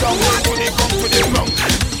ground, low down, to the ground.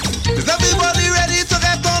 Is everybody ready to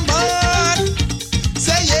get on board?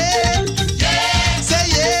 Say yeah, yeah, say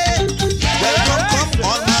yeah. Well, come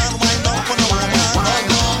on, man, wind up on the wine,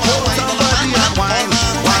 hold somebody and wine,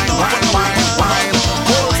 wine.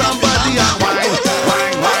 Hold somebody and wine,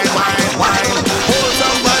 wine. Hold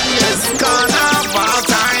somebody, it's carnival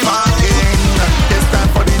time again. It's time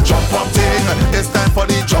for the jump up thing. It's time for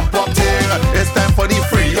the jump up thing. It's time for the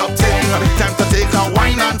free up thing. Time to take a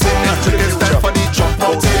wine and thing.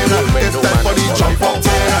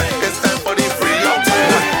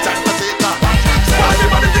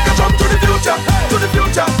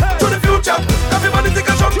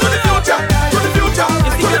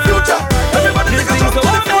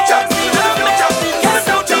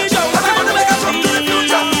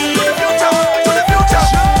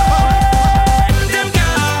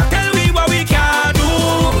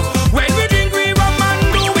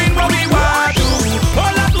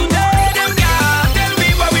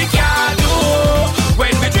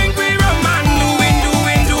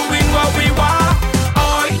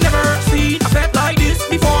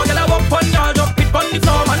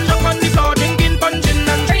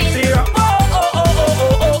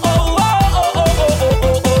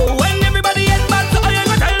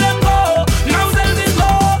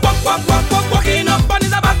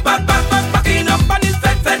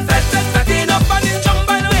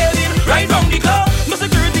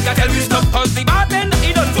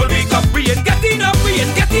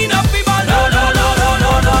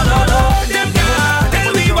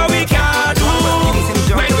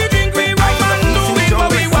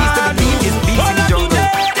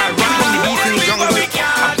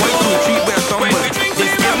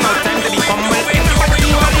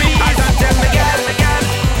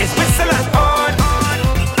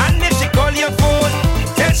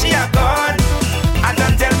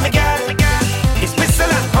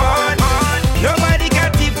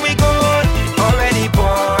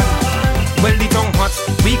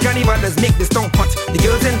 carnival does make the song hot. The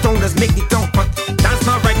girls in town does make the tongue hot. Dance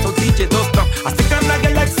not right, so DJ don't stop. I stick on like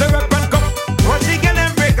a like syrup and cup. Watch the girl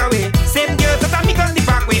and break away. Same girls that I meet on the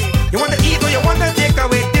parkway. You want to eat or you want to take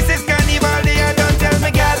away? This is carnival day, don't tell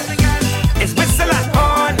me, girl. It's whistle and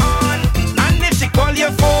horn. And if she call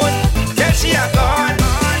your phone, tell she a gone.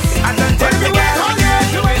 I don't tell me, girl.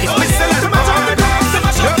 It's whistle and horn.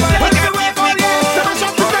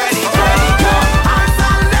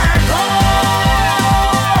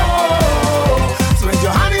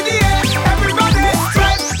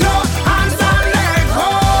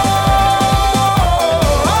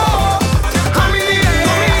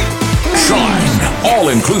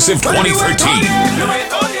 All-inclusive 2013.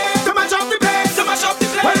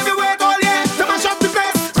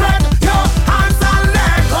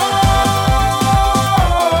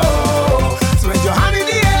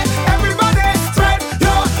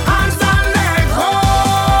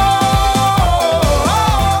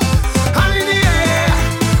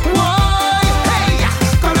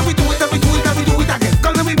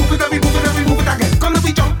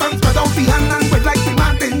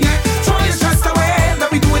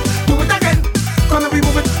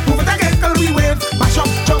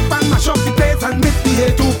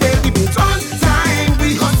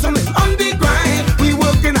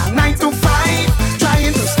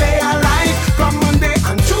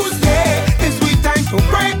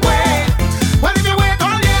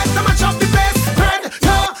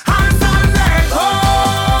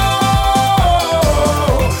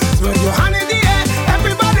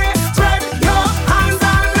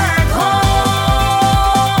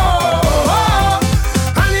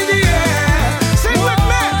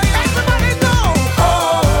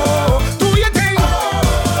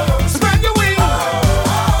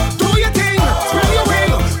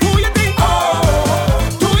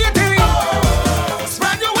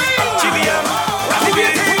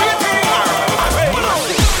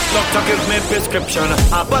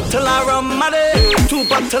 A bottle of rum, 2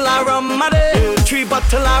 bottle of rum, 3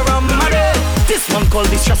 bottle of rum, this one called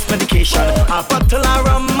distress medication. A bottle of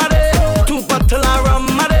rum, 2 bottle of rum,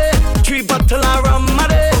 3 bottle of rum,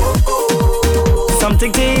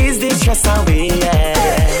 something to ease the stress away,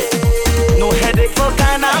 yeah. No headache for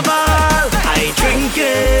carnival. I drink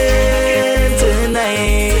it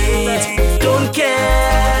tonight. Don't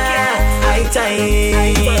care, I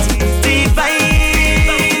tight. The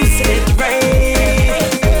vibes hit right.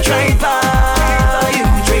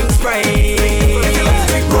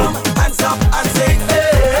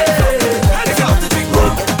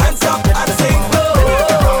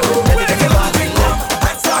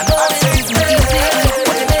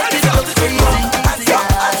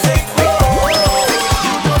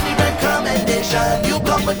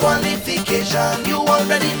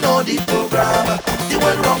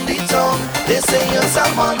 They say you're a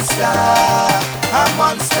monster,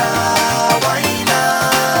 whiner,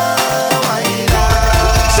 whiner.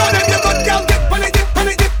 Show them your good girl, get on it, on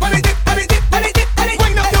it, on it, on it, on it, on it.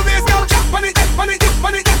 Wind up your waist, girl, jump on it, on it, on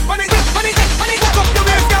it, on it, on it, on it. Walk up your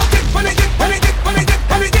waist, girl, get on it, on it, on it,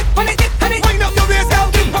 on it, on it, on it. Wind up your waist,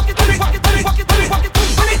 girl, get on it, on it, on it, on it, on it,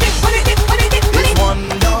 on it, on it. One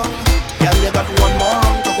down, girl, you got one more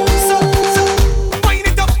to go. Wind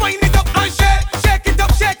it up, and shake it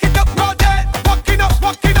up, shake it up, roll that. Walking up,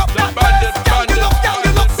 that bad. Girl, you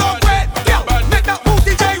look so great. Girl, make that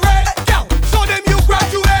booty gyrate. Girl, show them you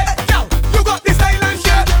graduate. Girl, you got this style and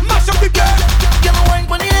shit. Mash up the game. Girl, wine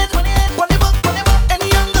pon the head, pon the back, any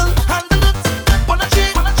angle, handle it. Pon a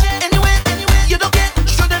chain, anyway, you don't get.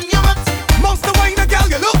 Show them you hot. Monster wine, girl,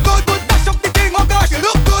 you look good. Mash up the thing, oh gosh, you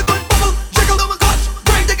look good. Bubble, jiggle, double touch.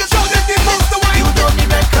 Great, they can show them the monster wine. You don't need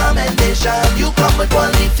recommendation. You come with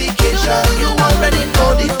qualification. You already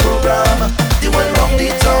know the program. They went wrong the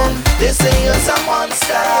tongue. They say you're a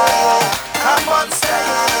monster, whiner,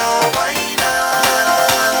 whiner.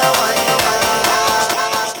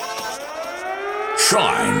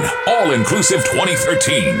 Shine All-Inclusive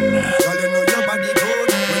 2013.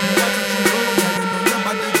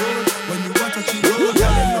 When you want to cheat,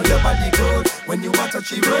 when you want to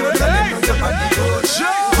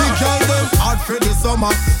big girl them hot for the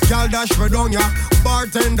summer. Girl dash for down ya.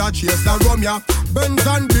 Bartender chase the rum ya. Benz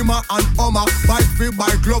and Beamer and Hummer. Bike free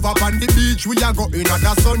by glove up on the beach. We a go in at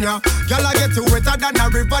the sun ya. Girl I get you wetter than a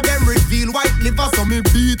river. Them reveal white liver. So me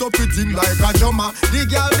beat up it in like a drummer. The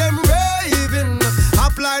girl them raving.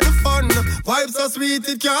 Apply the fun. Vibes so sweet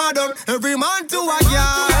it can't done. Every man to a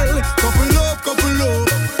girl. Couple up, couple up.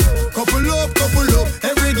 Couple up, couple up.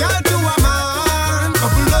 Every girl to a man.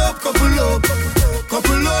 Couple up, couple up.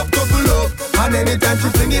 Couple up, couple up. And anytime she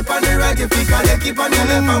fling it on the right, you pick her leg, keep on the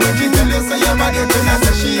left. And when she tell you say your body turn, I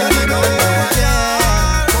say she a the know.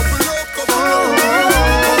 Yeah. Couple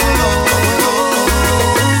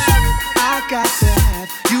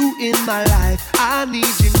I need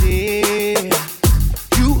you near.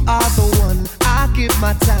 You are the one, I give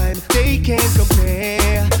my time, they can't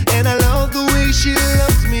compare. And I love the way she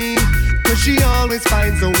loves me, cause she always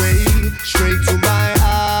finds a way straight to my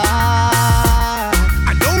heart.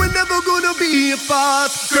 I know we're never gonna be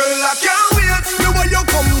apart. Girl, I can't wait, the way you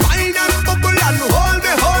come wine and bubble and hold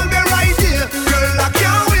me right here. Girl, I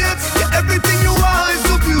can't wait, yeah, everything you are is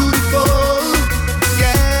so beautiful.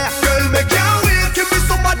 Yeah, girl, me can't wait, give me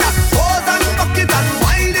some of that pose and fuck it and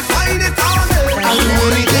wine it on me. I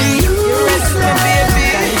wanna get you, baby.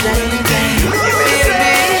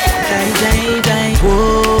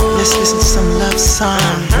 Whoa, let's listen to some love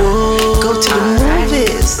song. Whoa, go to the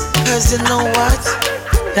movies, cause you know what?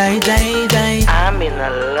 I'm in a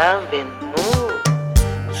loving mood.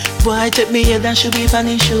 Boy, take me head and should be on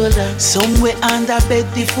his shoulder. Somewhere under bed,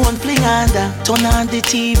 the phone fling under. Turn on the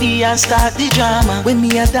TV and start the drama. When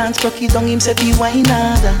me a dance, crocky down him say be wine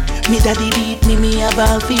harder. Me daddy beat me a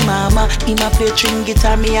ball fi mama. Him a play string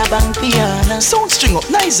guitar, me a bang piano. Sound string up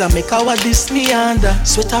nice and make our this me under.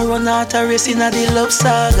 Sweater run out a race in a the love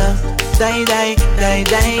saga. Die. Die.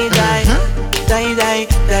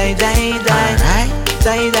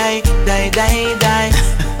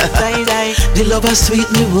 The lover sweet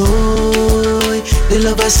me boy, the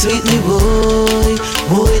lover sweet me boy,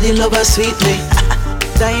 boy the lover sweet me.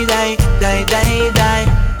 Die.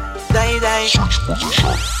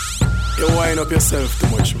 You wind up yourself too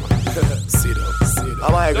much, man. Sit down. Oh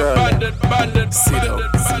my girl, bandit. Sit down.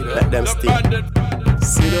 Let them stay.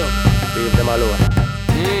 Sit down. Leave them alone.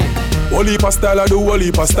 Whole heap of style I do, whole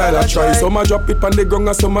heap of style I try. Some a drop it on the ground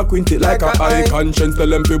and some a quint it like a high conscience. Tell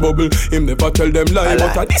them fi bubble, him never tell them lie.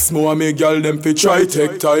 But a this more make girl them fi try.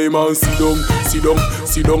 Take time and sit down.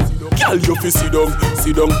 Girl you fi sit down.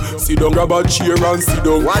 Grab a chair and sit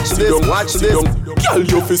down. Watch this. Girl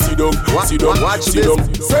you fi sit down. Watch this.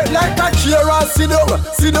 Sit like a chair and sit down.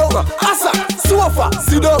 Asa, sofa,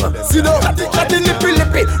 sit down. Chatty lippy.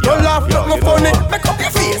 Don't laugh, no funny. Make up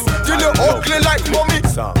your face till you ugly like mommy.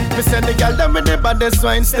 Me send the girl them with the baddest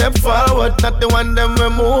wine step forward, not the one them we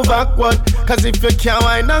move backward. Cause if you can't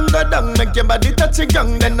wine and go down, make your body touch a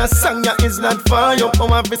gang, then a song ya is not for you.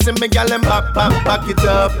 Oh, I see me girl them back it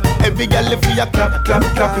up. Every girl if you clap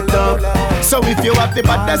it up. So if you have the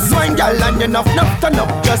baddest wine girl and you enough turn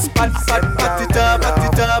up, just pat it up.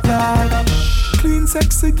 Clean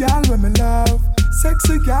sexy girl when me love.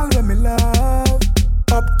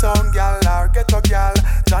 Uptown gal or ghetto gal,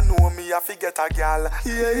 ya know me I fi get a gal.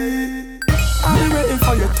 Yeah, I've been waiting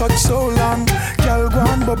for your touch so long. Gal go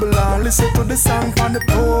and bubble and listen to the song on the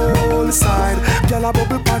pole side. Gal a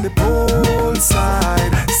bubble on the pole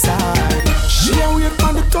side. She a wait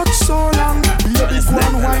on the touch so long. Baby go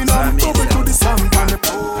and wine and bubble to the song on the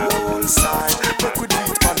pole side. Look with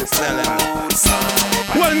it on the pole side.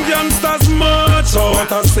 When youngsters march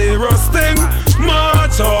out and say rusting,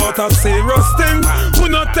 we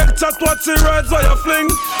not take chat what you ride while you fling.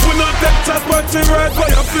 We not take chat what you ride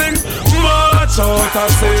while you fling. March out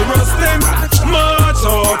and say rusting. We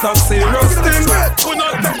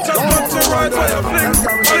not take chat what you ride while you fling.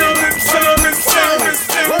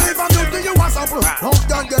 Well, if I'm looking you want something,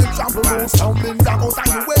 don't get trampled, no stumbling down outside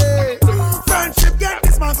the way. Friendship get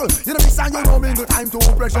dismantled. You know me saying you know me good time to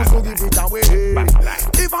pressure, so give it away.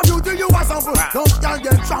 If I'm looking you want something, don't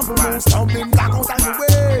get trampled, no stumbling down outside the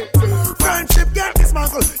way. Friendship get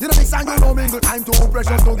dismantled. You know me saying you know me good time to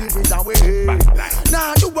pressure, so give it away.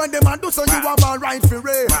 Now you want them and do so you have a right for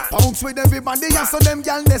it. Bounce with everybody and so them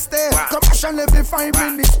girl they stay. Commercial every 5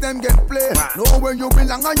 minutes them get play. Know where you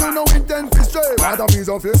belong and you know intend to stray. What a piece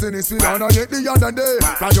of face in this field and I get the other day.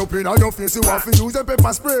 Fly up in on your face you have to use a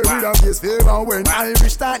pepper spray. With a face favor when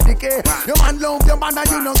Irish start decay. Your man love your man and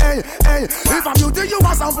you know hey. If I'm you do you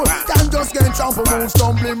want something, can just get trampled, move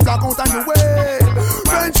stumbling block out on the way.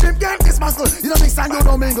 Friendship get dismantled. You know me stand you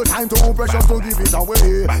know me good time to pressure to give it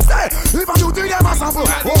away. Say, if I'm you do you want something,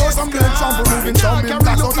 oh some get trampled, moving stumbling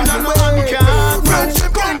block out on the way.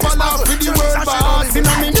 Friendship get dismantled. With the word boss in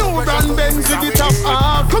a me new brand Benz with the top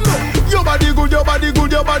off. Come on, your body good, your body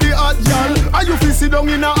hot, girl. Are you fi sit down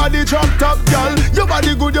in a the drop top, girl? Your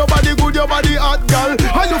body good, your body hot, girl.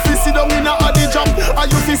 Are you fi sit down in a the drop? Are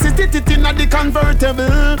you fi sit it in a the convertible,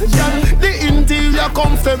 girl? The interior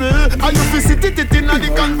comfortable. Are you fi sit it in a the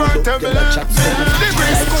convertible? The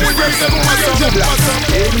brace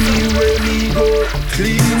anywhere me go,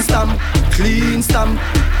 clean stamp.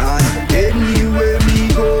 And anywhere me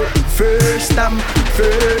go, first stamp.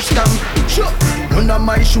 Sure. None of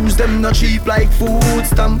my shoes them not cheap like food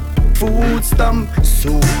stamp.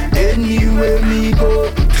 So anywhere me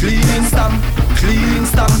go, clean stamp.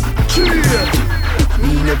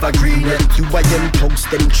 me never green it. You buy them thugs,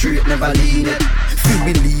 them straight, never lean it.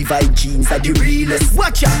 Feel believe I jeans are the realest.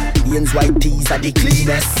 Watch out, Ian's white tees are the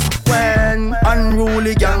cleanest. When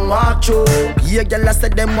unruly gang walk through, yeah, girl I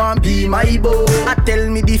said them want be my beau. I tell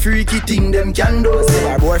me the freaky thing them can do. Say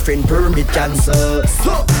our boyfriend permit cancel.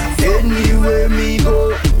 So anywhere me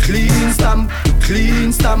go, clean stamp.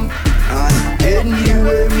 And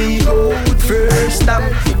anywhere me go, first stamp.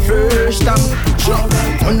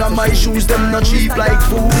 None of my shoes them not cheap like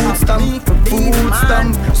food stamp.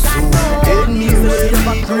 So anywhere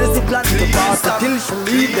me go, clean stamp. Till she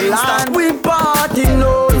leave the land. We party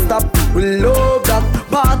non-stop, we love that.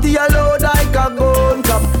 Party alone like a gun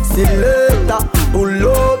cap. Selector, pull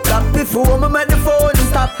up that. Before me make the phone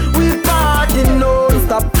stop. We party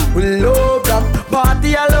non-stop, we love that.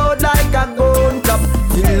 Party alone like a gun cap.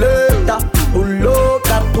 Selector, pull up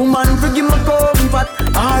that. Woman forgive me comfort.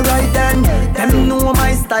 Alright then, them know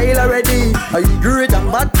my style already. I great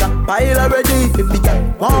and bad got pile already. If we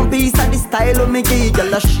get one piece of the style of me key,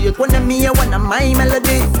 girl a shake when I'm me, when I'm my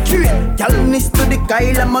melody. Girl miss to the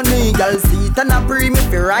Kyle of money. Girl see it and a pre me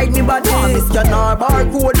fi ride me body. Miss scanner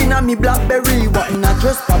barcode in a me Blackberry. What in a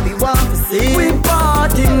dress probably want to see. We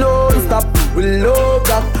party non-stop, we love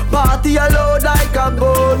that. Party alone like a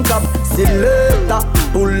gun cap. Selector,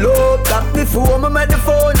 pull up that. Before me make the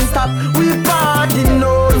phone stop. We party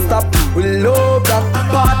non-stop, we love that.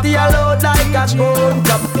 Party alone like a gun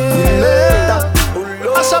cap. Selector, pull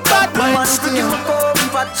up. That's a bad man still.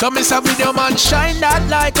 So me say video man shine that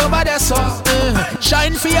light over there so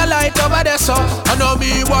shine for your light over there so I know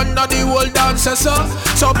me one of the whole dancers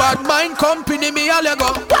so bad mind company me all you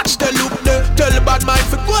go. Watch the look there, tell bad mind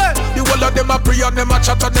for go. The whole of them a pray and them a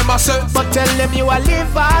chat and them a say. But tell them you a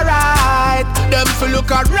live alright. Them for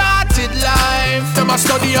look a rotted life. Them a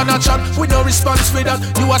study and a chat with no response for that.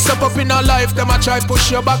 You a step up in a life, them a try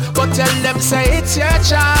push you back. But tell them say it's your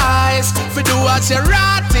choice. For do as you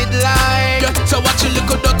rotted life. So watch you look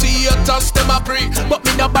good dirty haters, them a pray. But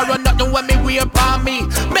me no borrow nothing when me wear upon me.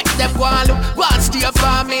 Make them go and look, one stay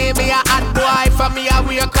for me. Me a hot boy for me a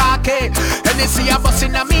wear khaki. And they see a bus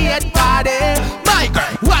in a me head party. My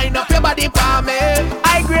girl, wind up your body for me.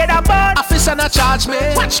 I grade a bud, officer no charge me.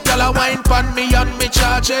 Watch girl a wine pon me and me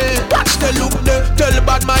charge it. Watch the look there, tell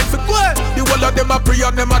bad mind for go. The whole of them a pray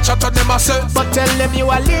and them a chat and them a say. But tell them you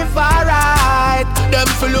a live alright. Them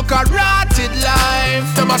for look a rotted life.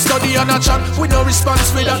 Them a study and a chat with no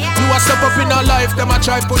response for that. You a step up in a life, them a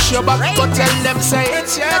try push you back. But tell them say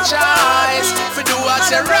it's your choice. For do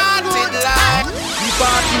as you rotted life. The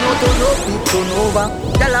party no turn up, it turn over.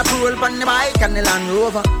 Tell a roll on the bike and the Land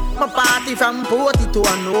Rover. My party from 40 to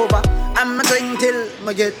Hanover. I'ma drink till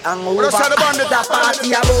me get hangover. The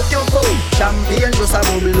party about your phone. Champagne just a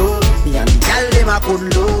bubble up. Me and the gal dem a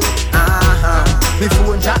cuddle up. Me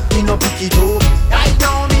phone chat, me no pick it up. Right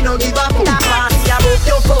now me no give up. The party about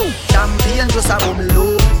your phone. Champagne just a bubble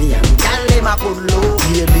up. Me and the gal dem a cuddle up.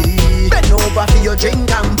 Baby, bend over for your drink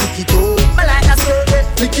and pick it up. Me like a skirt,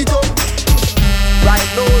 pick it up. Right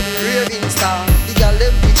now the raving star. The gal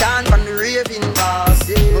dem we chant from the raving bars.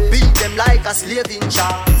 We beat them like a slaving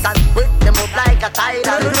chance and break them up like a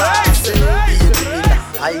tidal blast. Baby, me nah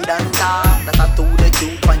hide and talk. That I told the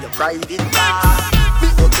cute on your private car. Me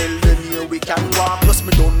go tell them here we can walk. Plus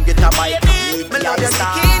me don't get a bite. Me love your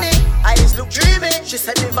bikini, eyes look dreamy. She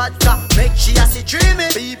said the vodka make she a see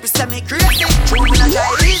dreamy. People say me crazy, true me not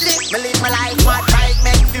try easy. Me live my life, my pride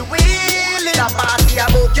make me wheelie. The party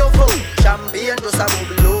about your phone, champagne just a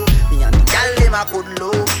bubble. Me and the gal dem a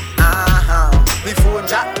cuddle. Me phone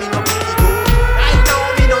chat, me no pick it up. Right now,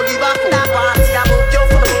 me no give a fuck. Party about your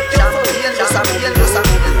phone. Champagne just a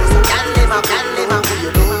bubble. Gal dem a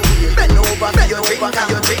cuddle. Bend over for your drink and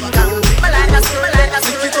your drink. Me like a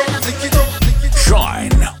flick it up.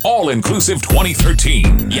 Shine, all-inclusive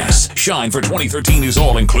 2013. Yes, Shine for 2013 is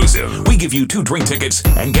all-inclusive. We give you 2 drink tickets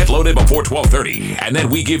and get loaded before 12:30. And then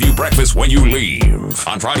we give you breakfast when you leave.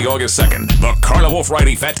 On Friday, August 2nd, the Carnival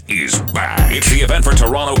Friday Fete is back. It's the event for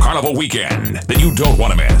Toronto Carnival Weekend that you don't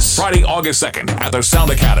want to miss. Friday, August 2nd at the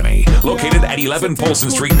Sound Academy, located at 11 Polson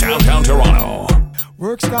Street, downtown Toronto.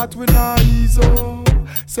 Work start with a easy,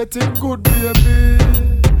 set it good, baby.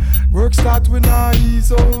 Work start with a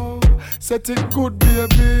easy, set it good,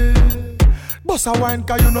 baby. Boss a wine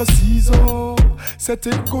 'cause you no see so. Set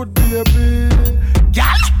it good, baby.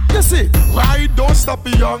 Gal, You see, ride, don't stop a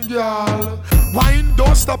young girl. Wine,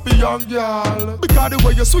 don't stop a young girl. Because the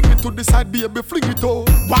way you swing it to the side, baby, fling it out.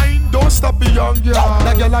 Wine, don't stop a young girl.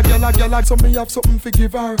 That girl, so me have something to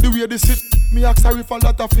give her. The way they sit, me ask her if a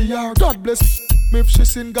lot of fear. God bless me if she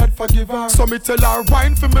sin, God forgive her. So me tell her,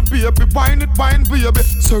 wine for me, baby, wine it, wine, baby.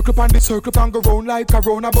 Circle pan the circle pan, go round like a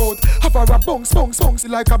roundabout. Have her a bounce,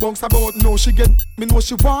 like a bounce about. No, she get me, know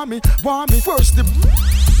she want me. First the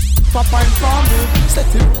for fine for me. Set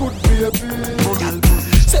it good, baby.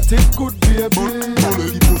 Set it good, baby.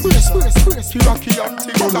 Brace, Rocky and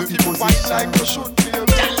things that people fight like you should,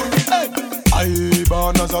 baby. I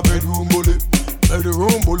born as a bedroom bully.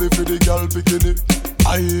 Bedroom bully for the girl bikini.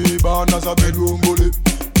 I born as a bedroom bully.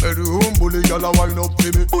 Bedroom bully, girl a wine up to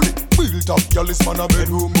me. Bully, built up, girl is man a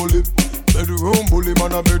bedroom bully. Bedroom bully,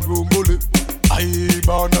 man a bedroom bully. I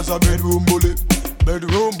born as a bedroom bully.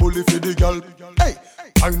 Bedroom bully for the girl. Hey,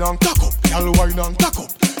 wine and cock up, girl wine and cock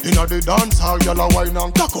up. Inna the dance hall, girl a wine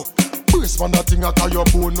and cock up. Brace man a thing a tie your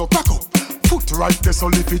bone no crack up. Foot right there so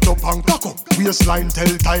lift it up and cock up. Waistline tell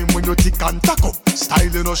time when you tick and tack up.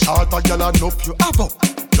 Style in a short a girl and up you have up.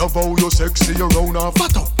 Love how you sexy, you round and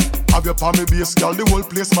fat up. Have your palmy base, girl, the whole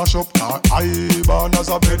place mash up. I born as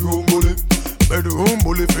a bedroom bully. Bedroom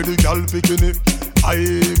bully for the girl bikini.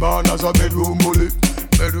 I born as a bedroom bully.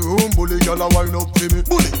 Bedroom bully, girl a wine up to me.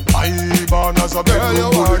 Bully. I born as a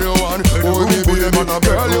bedroom bully. Bedroom bully, man a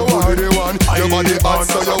bedroom bully. Your body hot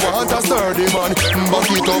so you want a sturdy man.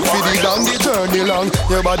 Back it up for the dandy journey long.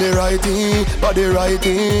 Your body righty,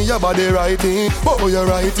 your body righty. Oh, you're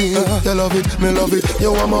righty. You love it, me love it.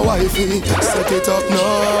 You want my wifey. Set it up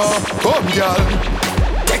now. Come, girl.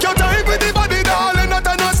 Take your time with the body, darling. Not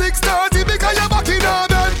a 6:30 because you're back in our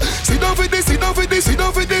bed. Sit down for this, sit down for this, sit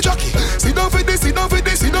down for the jockey. Sit down for this, sit down for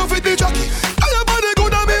this, sit down for the jockey. Your body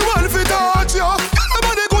good and me want to touch you. Your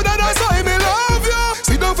body good and that's why me love you.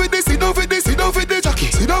 Sit down for this, sit down for this, sit down for the jockey.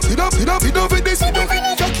 Sit down for this, sit down for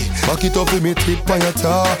the jockey. Back it up with me tip on your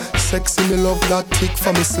tar. Sexy me love that tick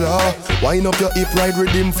for me slaw. Wind up your hip, ride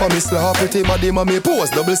rhythm for me slaw. Pretty body ma me pose,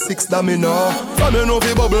 6 that me know. For me know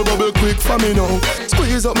fi bubble quick for me now.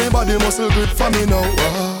 Squeeze up me body muscle grip for me now.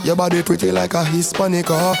 Your body pretty like a Hispanic.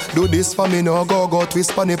 Do this for me now, go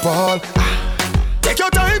twist for me Paul. Take your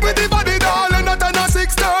time with the body, darling. Not a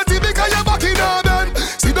 6:30 because you're back in our bed.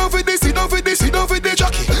 Sit down for this, sit down for this, sit down for the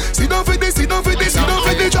jockey. Sit down for this, sit down for this, sit down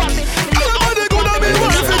for the jockey. Your body good and me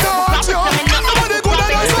want to touch you. Your body good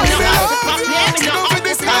and that's why me love you. Sit down for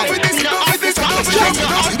this, sit down for this, sit down for this, sit down for this,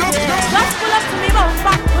 sit down for this. Just pull up to me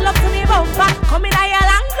bumper, pull up to me bumper. Come in a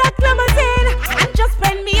long black limousine and just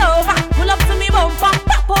bend me over. Pull up to me bumper,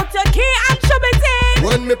 pop out your key and shove it in.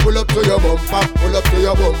 When me pull up to your bumper, pull up to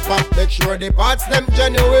your bumper. Make sure the parts them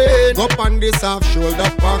genuine. Go on this half shoulder,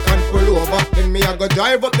 park and pull over. Then me I go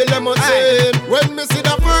drive up the limousine. When me see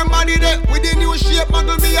the firm body there with the new shape,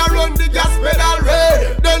 muggle me a run the gas pedal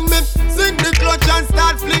red. Then me sing the clutch and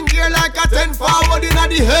start fling gear like a 10 forward in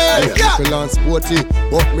the head. Yeah, little and sporty,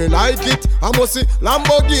 but me like it. I must see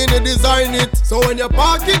Lamborghini design it. So when you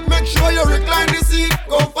park it, make sure you recline the seat,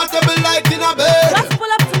 comfortable like in a bed. Just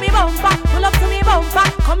pull up to me bumper, pull up to me bumper.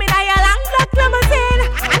 Come in a long black limousine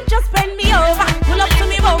and just bend me over. Pull up to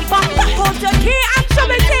me bumper, pop out your key and shove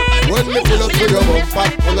it in. When me pull up to your bumper,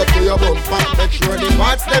 pull up to your bumper. Make sure the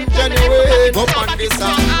parts them genuine. Go on this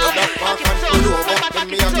side, the park and pull over. Then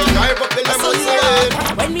me have to drive up the limousine.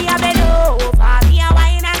 When me a bend over, me a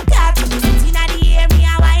wine and cut. Sitting at the air, me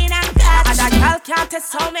a wine and cut. And that girl can't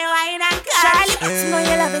test how me wine and cut. Charlie, you know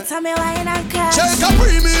you love it, how me wine and cut. Shake a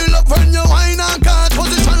premium up when you wine and cut.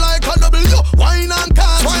 Position like a W, wine and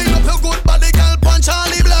cut. Wine up your good body, girl, punch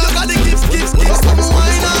Charlie Black. You got the kips, come on,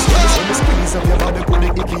 wine and cut. So me squeeze up your body, put the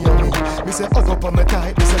icky on me. Me say hug up on my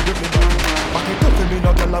tight, me say grip me body. Back it up to me,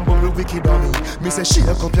 no girl, I'm real wicked on me. Me say shake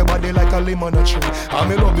up your body like a lemon tree. And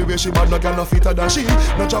me love the way she bad, no girl no fitter than she.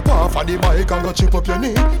 No chop off of the bike and go chip up your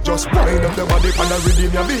knee. Just wind up your body and the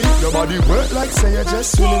rhythm you beat. Your body work like say you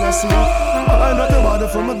just swimming a sea. Wind up your body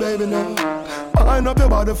for my baby now. Wind up your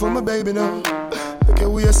body for my baby now. Make your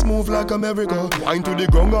waist move like a merry-go. Wind to the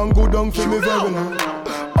ground and go down for me very now.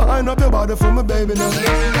 Wind up your body for my baby now.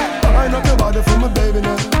 Wind up your body for my baby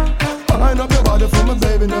now. Wind up your body for my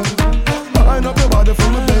baby now. Wind up your body for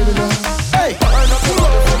my baby now. Hey, wind up your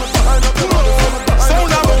body for my, wind up your body for my.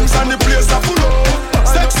 Sound a bounce and the place a full up.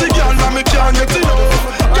 Sexy girl and me can't get enough.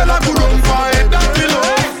 Girl a good on fire that pillow.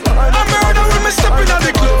 I murder when me step inna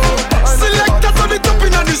the club. Select that on the top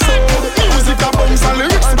inna the soul. Music a bounce and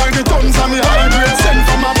lyrics by the tons and me high grade send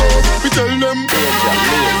from above. We tell them.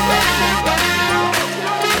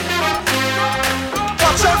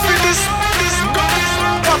 Watch out for this.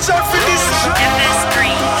 Watch out for this.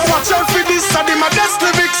 Watch out for this. I did my best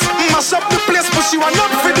lyrics. want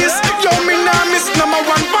not for this. Yo, me nah miss number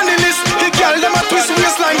one funny list. The girl them a twist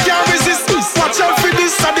waistline can't resist. Watch out for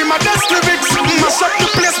this, I did my best lyrics. Mash up the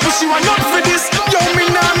place, but she want not for this. Yo, me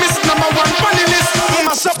nah miss number one funny list.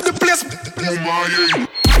 Mash up the place.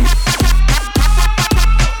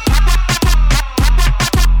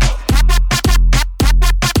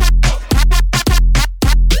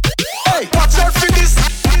 Hey, watch out for this.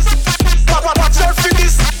 Watch out for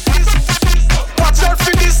this. Watch out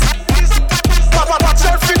for this. Watch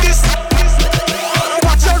out for this.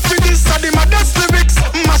 Watch out for this. I did my best lyrics.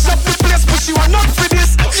 Mash up the place, but she want not for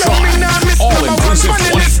this. Yo, me nah miss number one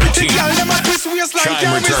funny list. The girl them a twist waistline Shine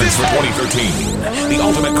can't returns resist. for 2013. The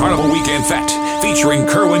Ultimate Carnival Weekend Fete featuring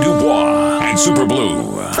Kerwin Dubois and Super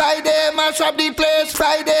Blue. Friday, mash up the place.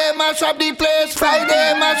 Friday, mash up the place.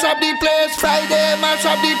 Friday, mash up the place. Friday, mash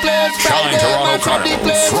up the place. Shine Toronto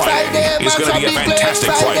Carnival. Friday is going to be a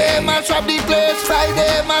fantastic Friday. Mash up the place.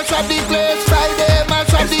 Friday, mash up the place. Friday,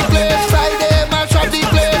 mash up the place. Friday, mash up the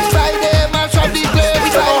place. Friday, mash up the place. We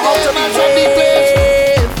don't know how to mash up the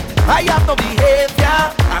place. I have no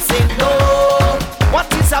behavior. I say no. What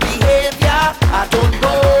is a behavior? I don't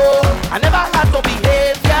know. I never had no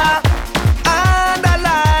behavior, and I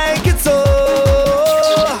like it so.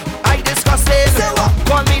 I disgusted.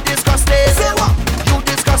 Call me disgusted. You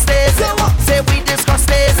disgusted. Say we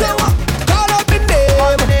disgusted. Call up the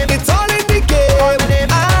name. It's all in the game,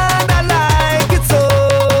 and I like it so.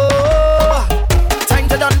 Time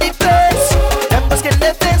to done the place. Them must get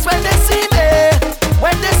their face when they see me.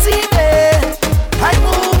 When they see me, I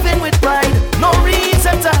move in with pride. No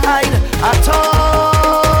reason to hide at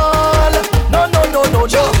all. No, no, no, no,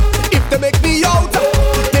 no. If they make me out,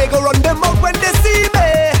 they go run them up when they see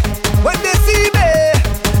me. When they see me,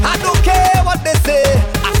 I don't care what they say.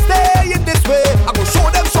 I stay in this way. I go show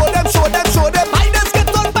them, show them, show them, show them. I just get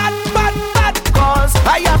on bad, bad, bad. Cause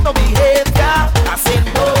I have no behavior. I say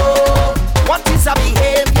no. What is a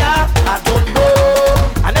behavior? I don't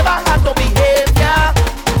know. I never had no behavior,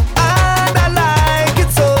 and I like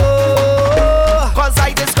it so. Cause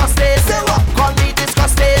I disgusted. Call me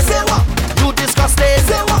disgusted. You disgusted.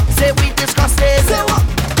 Say we disgusted.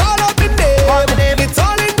 Call up the name. It's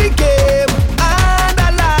all in the game, and I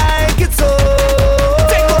like it so.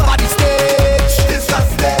 Take over the stage.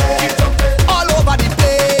 Disgusted. All over the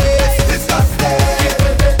place. Disgusted.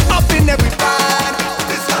 Up in every band.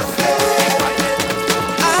 Disgusted.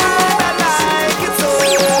 And I like it so.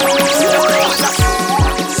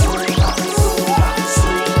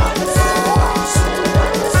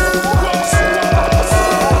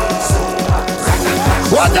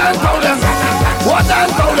 What and problem? What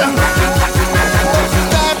and problem?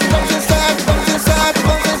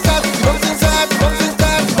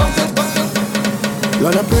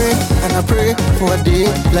 Gonna pray and I pray for a day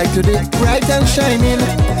like today, bright and shining.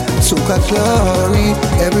 Soca glory,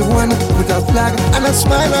 everyone with a flag and a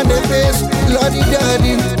smile on their face. Lordy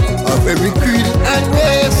daddy of every creed and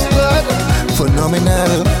race, Lord.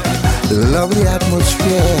 Phenomenal, lovely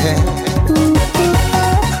atmosphere.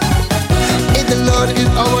 If the Lord is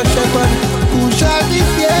our shepherd, who shall be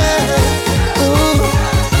feared?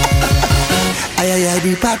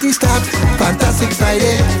 The party start, fantastic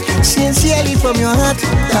Friday. Sincerely from your heart,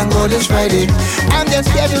 thank God it's Friday. I'm just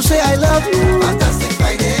here to say I love you. Fantastic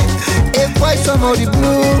Friday. If I somehow the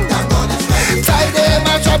blue, thank God it's Friday. Friday,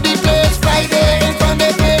 mash up the place. Friday, in front of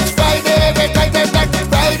the place. Friday, red light and black.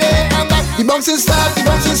 Friday, I'm back. The bouncing start, the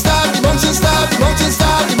bouncing start, the bouncing start, the bouncing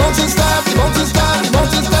start, the bouncing start, the bouncing start, the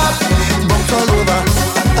bouncing start, the bounce all over.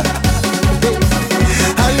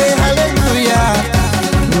 Hallelujah.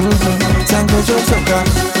 Thank God for soca.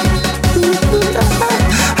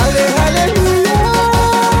 Hallelujah.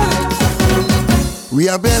 We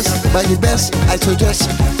are blessed by the best, I suggest.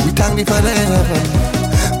 We thank the Father in heaven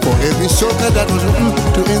for every soca that was written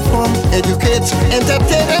to inform, educate,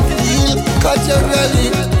 entertain, and heal culturally.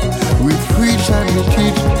 We preach and we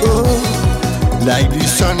teach, oh, like the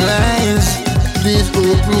sunrise. Please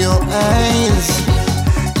open your eyes.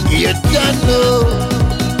 You don't know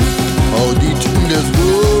how the tuners go.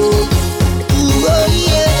 Ooh, oh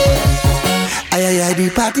yeah. The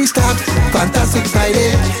party start, fantastic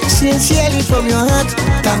Friday. Sincerely from your heart,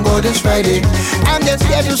 thank God it's Friday. I'm just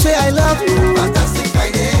here to say I love you. Fantastic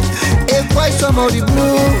Friday. If I somehow the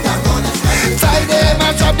blue, thank God it's Friday. Friday,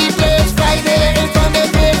 mash up the place. Friday, in front of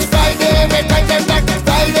the place. Friday, red light and black.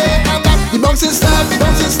 Friday, I'm back. The bouncing start, the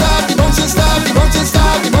bouncing start, the bouncing start, the bouncing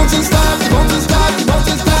start, the bouncing start, the bouncing start, the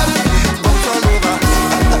bouncing start. Bounce all over.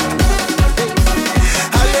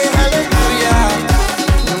 Hallelujah.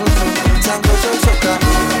 Thank God for soca.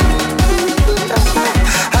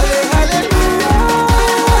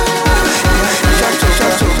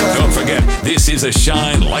 Don't forget, this is is a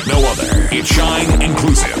shine like no other. It's Shine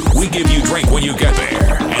Inclusive. We give you drink when you get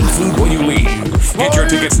there and food when you leave. Get your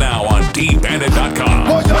tickets now on dbandit.com.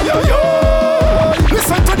 Oh, yo, yo, yo.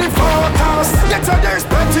 Listen to the forecast. Get to there's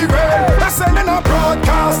plenty rain. They're sending a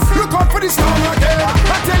broadcast. Look out for the storm again.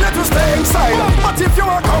 I tell you to stay inside. But if you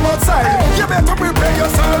want to come outside, you better prepare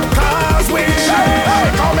yourself. Cause we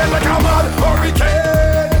coming like a mad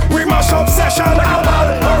hurricane. We mash up session. I'm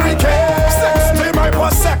mad hurricane. 60 miles per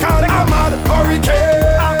second. I'm mad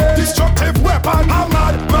hurricane. Destructive weapon. I'm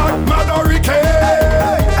mad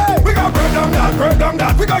hurricane. We got break them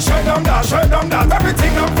that. We got shake them that.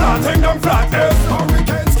 Everything them flat, yes.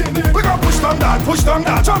 Hurricane skinny. We got push them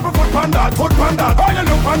that. Jump a foot on that. Oh, you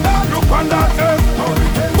look on that, yes.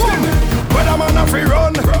 Hurricane skinny. Weather man a free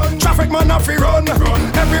run. Traffic man a free run.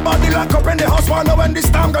 Everybody lock up in the house, wanna when this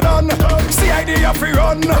time go done. CID a free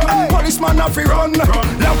run. Policeman a free run.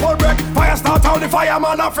 Leopold break, fire start, all the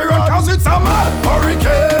fireman a free run. Cause it's a mad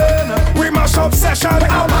hurricane. We mash up session,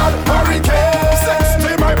 a mad hurricane.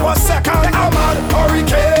 60 miles per second, a mad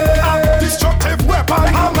hurricane. Destructive weapon,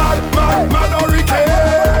 a mad hurricane.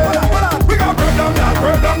 We got break them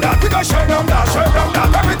that. We got shake them that.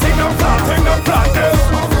 Everything them flat, yes.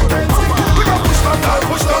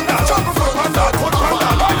 Push them down, jump a foot on that, put on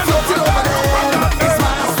that. I don't know over there.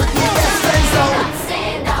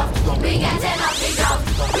 Stand up, we getting off the ground.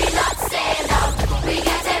 We not stand up, we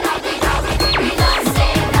getting off the ground. We not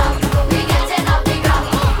stand up, we getting off the ground.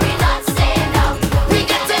 We not stand up, we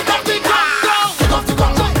getting off the ground. Get off the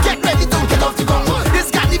ground, get ready to get off the ground. This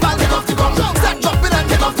carnival, get off the ground. Start jumping and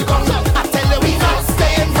get off the ground. I tell you, we not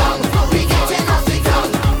stand down, we getting off the ground.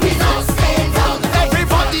 We not stand down.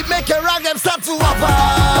 Everybody make your rag them start to wobble.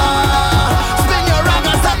 Spin your rag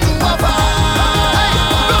and start to wobble.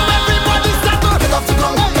 Everybody start to get off the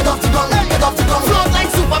ground. Float like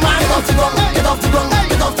Superman. Get off the ground.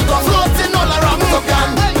 Floating all around. Put up yan.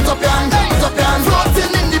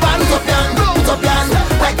 Floating in the band. Put up yan.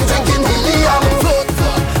 Like drinking helium. Float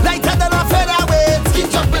lighter than a featherweight. Keep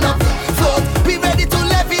jumping up. Float. Be ready to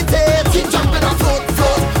levitate. Keep jumping up.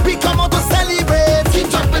 Float. We come out to celebrate. Keep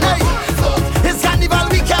jumping up. Float. It's carnival,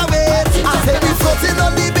 we can't wait. I say we floating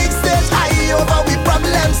on the big stage, high over with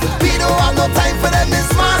problems. We don't have no time for them.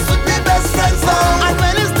 It's mass with the best friends now. And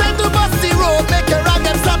when it's time to bust the road, make your rag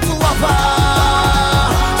and start to wobble.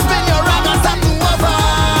 Spin your rag and start to wobble.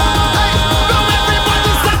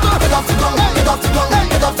 Everybody start to get off the ground.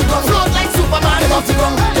 Float like Superman. Get off the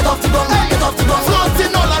ground.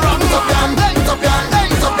 Floating all around. Put up yan.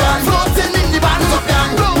 Floating in the band. Put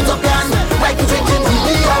up yan. Like drinking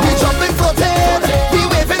helium. We jumping floating. We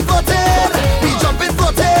waving floating. We jumping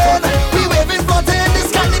floating. We waving floating. This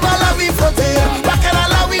carnival we floating.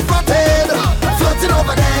 Baccarat we floating. Floating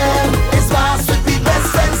over there. It's fast with the best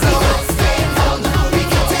friends now. We not staying down. We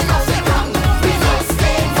getting off the ground. We not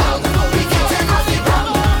staying down. We getting off the ground.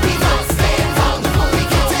 We not staying down. We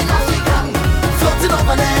getting off the ground. Floating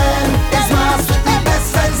over there. It's fast with the best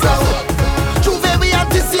friends now. Juve we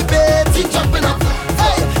anticipate. Keep jumping up.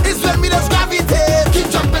 Hey, it's when we just gravitate. Keep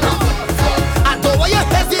jumping up. I don't want you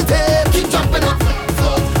hesitate. Keep jumping up.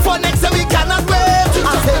 For next time we cannot wait.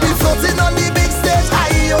 I say we floating on the big stage,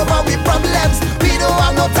 high over with problems. We don't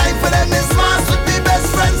have no time for them. It's mass with the best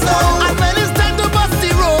friends now. And when it's time to bust the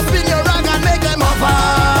rope, spin your rag and make them hover.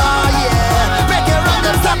 Yeah, make your rag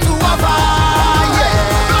them start to hover. Yeah,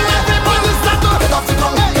 everybody start to get off the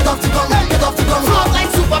ground. Float like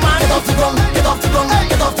Superman. Get off the ground.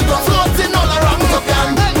 Floating all around. Put up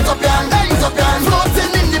yan.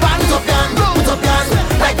 Floating in the band. Put up yan.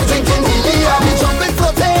 Like drinking helium. We jumping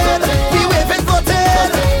floating. We waving floating.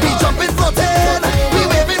 We jumping floating. We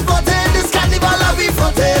waving floating. This carnival we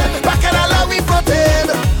floating. Baccarat we floating.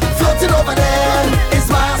 Floating over there. It's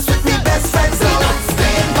mass with the best friends. We not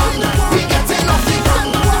staying down. We getting off the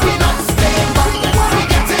ground. We not staying down. We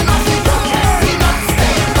getting off the ground. We not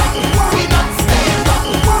staying down.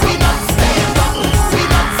 We not staying down. We not staying down.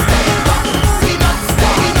 We not staying down. We not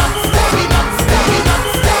staying down. We not staying down. We not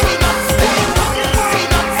staying down. We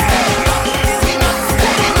not staying down. We not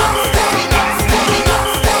staying down. We not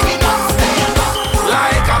staying down. We not staying down.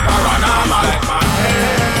 Like a paranormal, like my head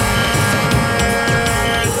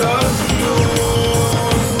does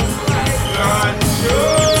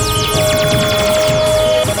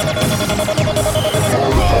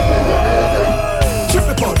Check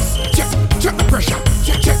the pulse, check the pressure,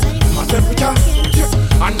 check my temperature,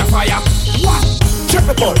 under fire. What? Check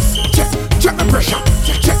the pulse, check the pressure,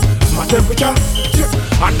 check my temperature,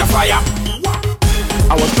 under fire.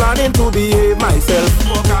 I was planning to behave myself.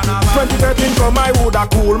 2013 come, I woulda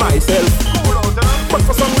cool myself. But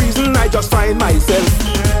for some reason I just find myself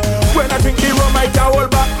When I drink the rum, I can't hold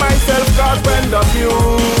back myself. Cause when the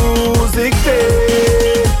music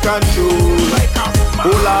takes control,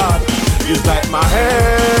 oh Lord, it's like my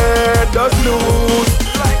head does lose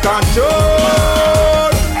control.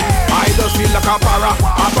 I just feel like a para,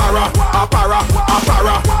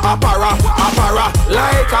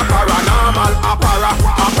 like a paranormal,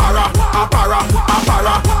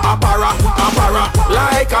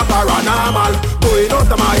 like a paranormal. Going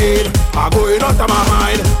out of my head, going out of my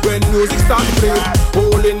mind. When music starts to play,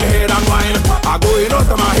 holding the head and wine. Going out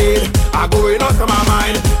of my head, going out of my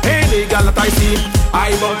mind. Any girl that I see,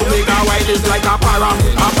 I want to make her white is like a para,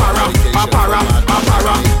 like a paranormal,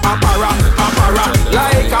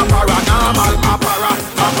 like a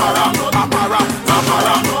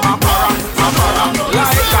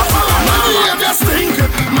my behavior stink,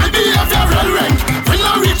 my behavior real rank. When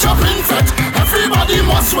I reach up in fat, everybody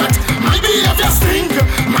must sweat. My behavior stink,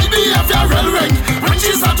 my behavior real rank. When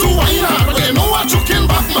she's a do wine hard, they know what you can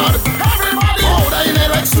back mad. Everybody hold her in it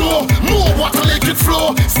like snow, move water like it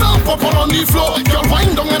flow. Stamp up on the floor, girl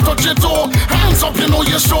wind down and touch your toe. Hands up, you know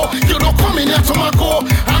you're sure. You don't come in here to my go.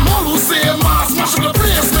 I'm all who say mass, smash the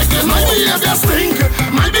place, make it know. My behavior stink,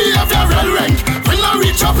 my behavior real rank. When I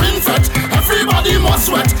reach up in fat, everybody must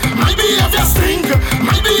sweat. My behavior stink,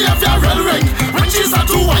 my behavior real rank. When she's a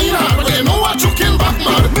do wine hard, they know what you can back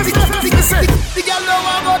mad. The girl know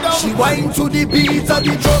I go down. She whine to the beat of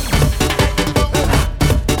the drum.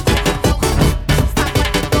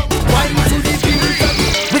 Whine to the beat of the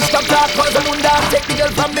Which doctor calls a munda? Take the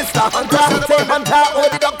girl from Mr. Hunter. Take Hunter, oh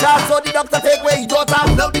the doctor. So the doctor take away his daughter.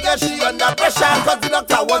 Now the girl she under pressure. Cause the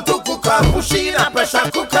doctor want to cook her. Push in a pressure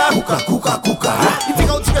cooker. Cooker. You take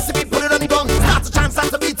out the recipe, put it on the gong. Start to chant, start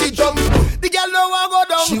to beat the drum. The girl know I go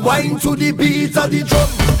down. She whine to the beat of the drum.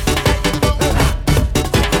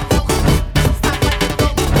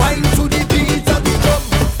 Wine to the beat of the drum.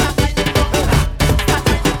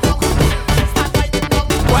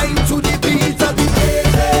 Wine to the beat of the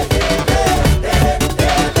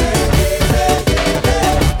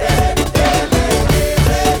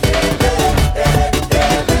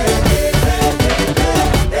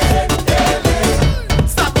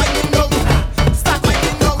Stop whining down. Stop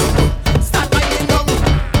whining down. Stop whining down.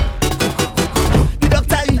 The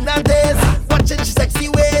doctor in her days, watching she sexy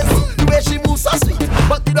ways. The way she moves so sweet.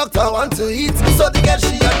 But the doctor want to eat, so the girl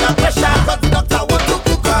she under pressure. Cause the doctor want to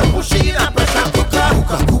cook her. Push in a pressure cooker.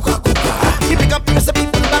 He pick up the recipe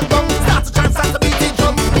from the gong. Start to chant, start to beat the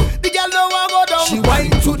drum. The girl know I go down. She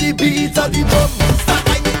whine to the beat of the drum. Start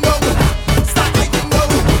whining down. Start whining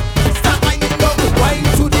down. Start whining down. Whine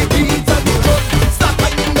to the beat of the drum. Start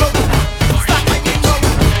whining down. Start whining down.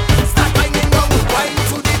 Start whining down. Whine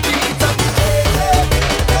to the beat of the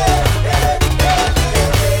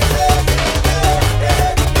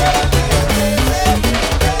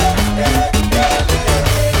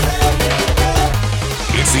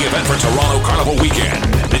It's the event for Toronto Carnival Weekend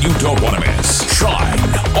that you don't want to miss. Shine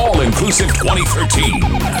All-Inclusive 2013.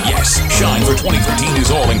 Yes, Shine for 2013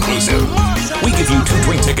 is all-inclusive. We give you 2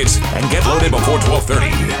 drink tickets and get loaded before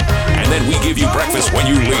 12:30. And then we give you breakfast when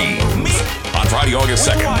you leave. On Friday, August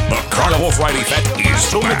 2nd, the Carnival Friday Fete is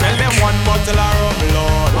So me back. tell them 1 bottle of rum,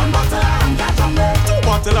 Lord. 1 bottle of rum, get from there. 2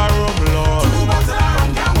 bottle of rum, Lord. 2 bottle of rum,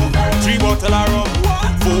 get from there. 3 bottle of rum.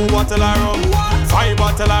 4 bottle of rum. 5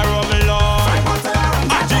 bottle of rum, Lord. 5 bottle of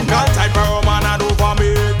rum, I drink all type of rum and I do for me.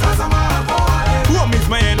 cause I'm alcoholic. Rum is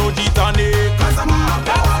my energy tonic. Cause I'm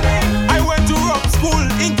alcoholic. I went to rum school,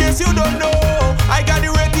 in case you don't know. I got the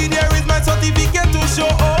rating, here is my certificate to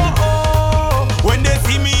show. When they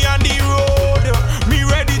see me on the road, me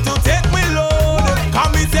ready to take me load.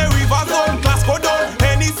 Come me say river zone, class go down,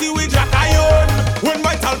 Hennessy with Jack Iron. When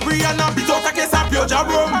my talpri and a bit out a case of pure jab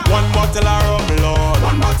rum. 1 bottle of rum, Lord.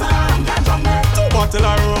 1 bottle of rum, get from there. 2 bottle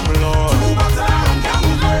of rum, Lord. 2 bottle of rum, get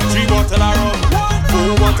from there. 3 bottle of rum.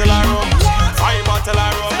 4 bottle of rum. 5 bottle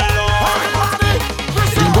of rum, Lord.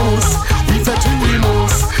 The most, we fetching the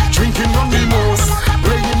most, drinking on the most,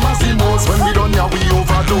 playing as the most. When we done, yeah, we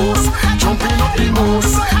overdose, jumping up the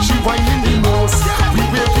most, she whining the most, we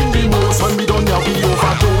waving the most. When we done, yeah, we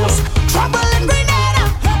overdose. Trouble in Grenada,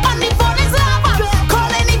 on the phone is lava.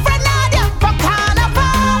 Calling his friend Nadia for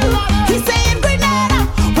carnival. He's saying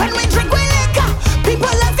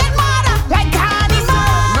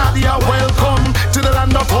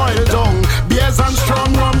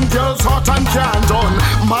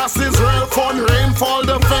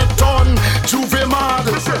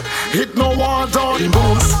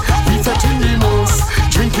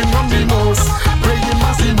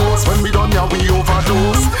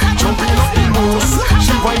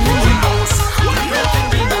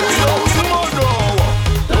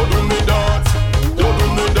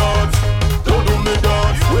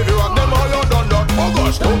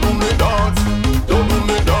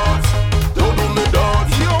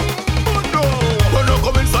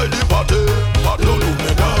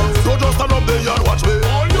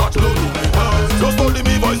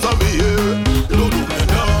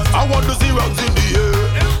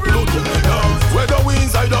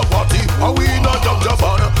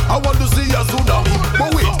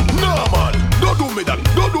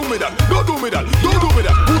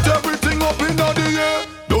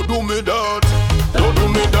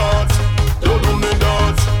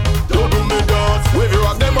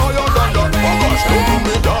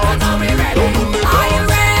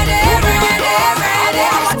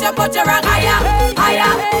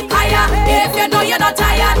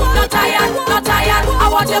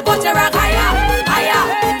to put your rock higher, higher,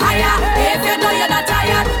 higher. If you know you're not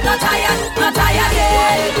tired, not tired, not tired,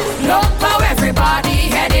 yeah. Look how everybody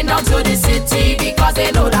heading down to the city because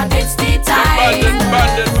they know that it's the time.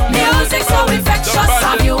 Music so infectious,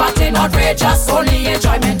 have you acting outrageous? Only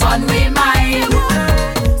enjoyment on we mind.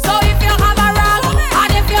 So if you have a rock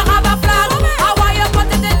and if you have a flag, how are you put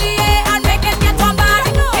it in the air and make it get on back?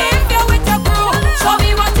 If you're with your crew, show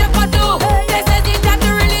me what you can do. This is the time to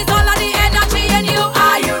release all of the energy in you.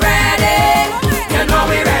 Are you ready? You know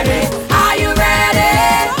we ready. Are you ready?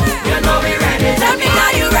 You know we ready. Tell me,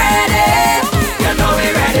 are you ready? You know we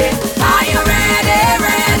ready. Are you ready?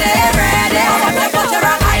 Ready, ready. I want to put your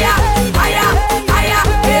rock higher, higher, higher.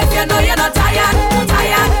 If you know you're not tired, not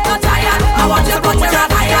tired, not tired. I want you to put your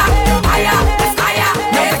rock higher, higher, higher.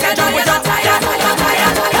 If you know you're not tired, not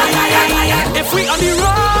tired, not tired, higher. If we on the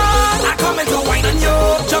road, I come in to wine on you.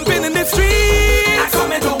 Jumping in the street, I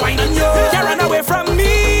come in to wine on you. You run away from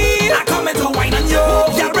me, I come in to wine on you.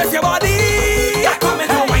 You rest your body, I come in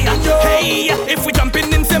to wine on you. Hey, if we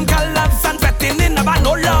jumping in some colors and sweating in the band,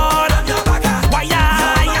 oh Lord, why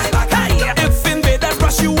hey, if invaders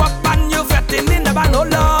brush you up and you sweating in the band, oh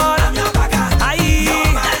Lord, hey,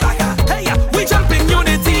 we jump in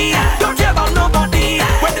unity, don't care about nobody.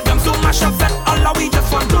 When it comes to mash up set, all we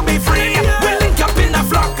just want to be free. We link up in a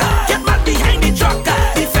flock, get mad behind the truck.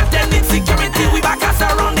 Defect and insecurity, we back us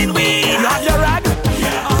surrounding we. You have your rag,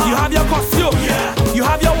 you have your costume, you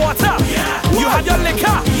have your water, you have your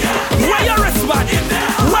liquor. Where your wristband?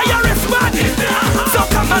 Where your wristband? So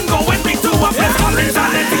come and go when we do a place orange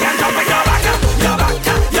and let the end up with your back, your back,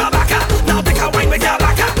 your back. Now take a wine with your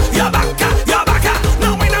back, your back, your back.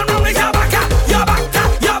 Now wine around with your back, your back,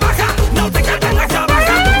 your back. Now take a wine with your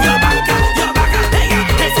back, your back, your back. Hey,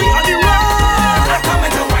 if we on the road, I come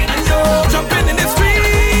in to wine on you. Jumping in the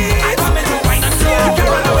street, I come in to wine on you. You can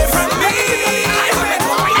run away from me, I come in to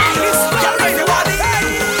wine on you. You raise your body,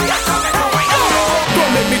 I come in to wine on you.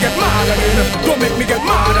 Don't make me get mad again. Don't make me get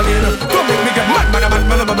mad again. Don't make me get mad, mad, mad,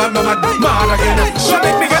 mad, mad, mad, mad again. Don't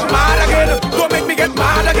make me get mad again. Don't make me get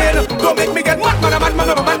mad again. Don't make me get mad, mad, mad, mad,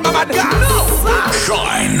 mad, mad, mad.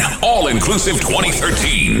 Shine All-Inclusive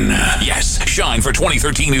 2013. Yes, Shine for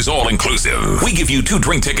 2013 is all-inclusive. We give you 2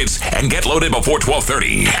 drink tickets and get loaded before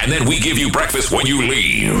 12:30. And then we give you breakfast when you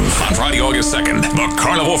leave. On Friday, August 2nd, the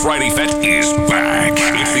Carnival Friday Fete is back.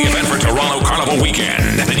 It's the event for Toronto Carnival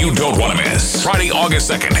Weekend that you don't want to miss. Friday, August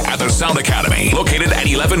 2nd at the Sound Academy, located at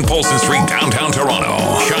 11 Polson Street, downtown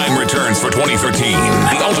Toronto. Shine returns for 2013.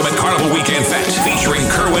 The ultimate Carnival Weekend Fete featuring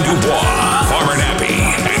Kerwin Dubois, Farmer Nappy,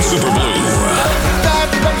 and Super Blue.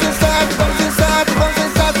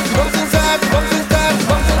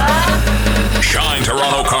 Shine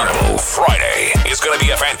Toronto Carnival Friday is going to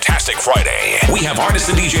be a fantastic Friday. We have artists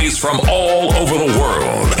and DJs from all over the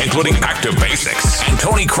world, including Active Basics and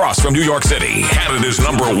Tony Cross from New York City, Canada's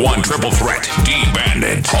 #1 triple threat,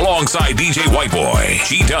 D-Bandit, alongside DJ Whiteboy,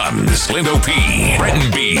 G-Dubs, Lindo P,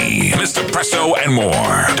 Brenton B, Mr. Presto, and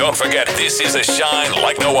more. Don't forget, this is a Shine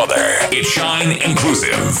like no other. It's Shine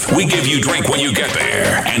inclusive. We give you drink when you get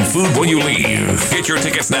there and food when you leave. Get your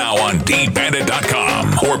tickets now on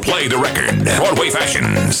dbandit.com or play the record. Broadway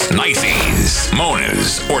Fashions, Nicey's,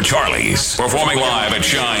 Mona's, or Charlie's. Performing live at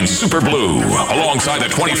Shine Super Blue, alongside the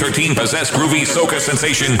 2013 Possessed Groovy Soca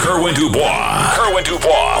sensation Kerwin Dubois. Kerwin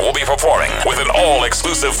Dubois will be performing with an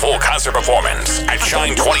all-exclusive full concert performance at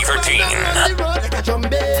Shine 2013.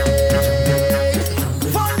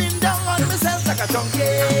 Falling down on myself like a junkie.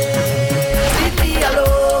 Leave me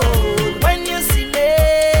alone when you see me.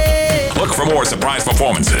 Look for more surprise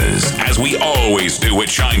performances, as we always do at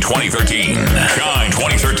Shine 2013. Shine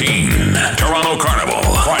 2013, Toronto Carnival,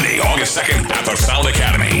 Friday, August 2nd at the Sound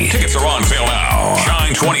Academy. Tickets are on sale now.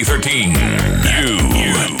 Shine 2013. You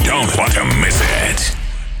don't want to miss it.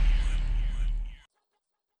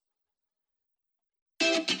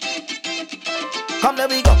 Come there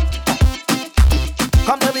we go.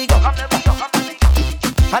 Come there we go. Come there we go.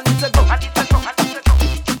 I need to go. I need to go. I need to go.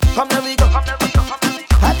 Come there we go. Come there we go. Come there we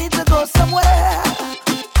go. I need to go somewhere.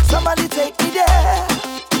 Somebody take me there.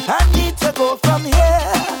 I need to go from here.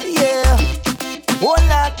 Yeah.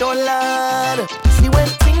 Oh Lord. See when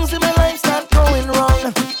things in my life start going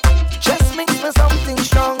wrong, just mix me something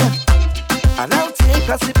strong, and I'll take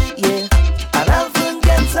a sip. Yeah. And I'll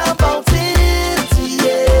forget about it.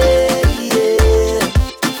 Yeah.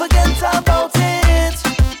 Forget about it,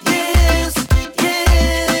 yes,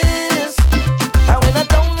 yes. And when I'm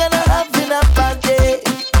down and I'm having a bad day,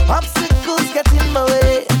 obstacles get in my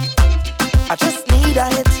way, I just need a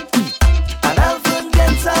hit, and I'll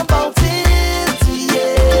forget about it,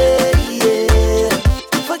 yeah, yeah.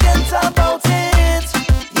 Forget about it,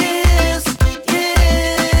 yes,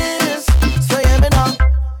 yes.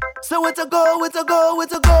 where to go, where to go, where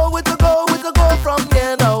to go, where to go, where to go from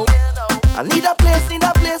here now. I need a place, need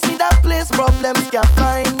a place, need a place. Problems can't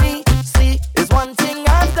find me. See, it's one thing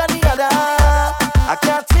after the other. I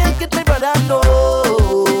can't take it, my brother, no,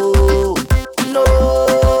 no.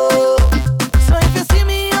 So if you see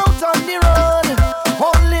me out on the road,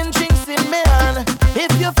 holding drinks in my hand,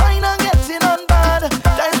 if you find I'm getting on bad,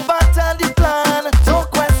 that's part of the plan. Don't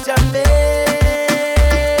question me.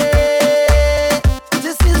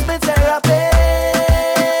 This is my therapy.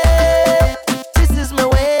 This is my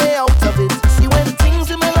way out of it. See, when things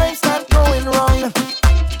in my life start going wrong,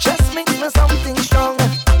 just mix me something strong,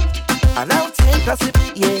 and I'll take a sip,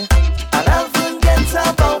 yeah.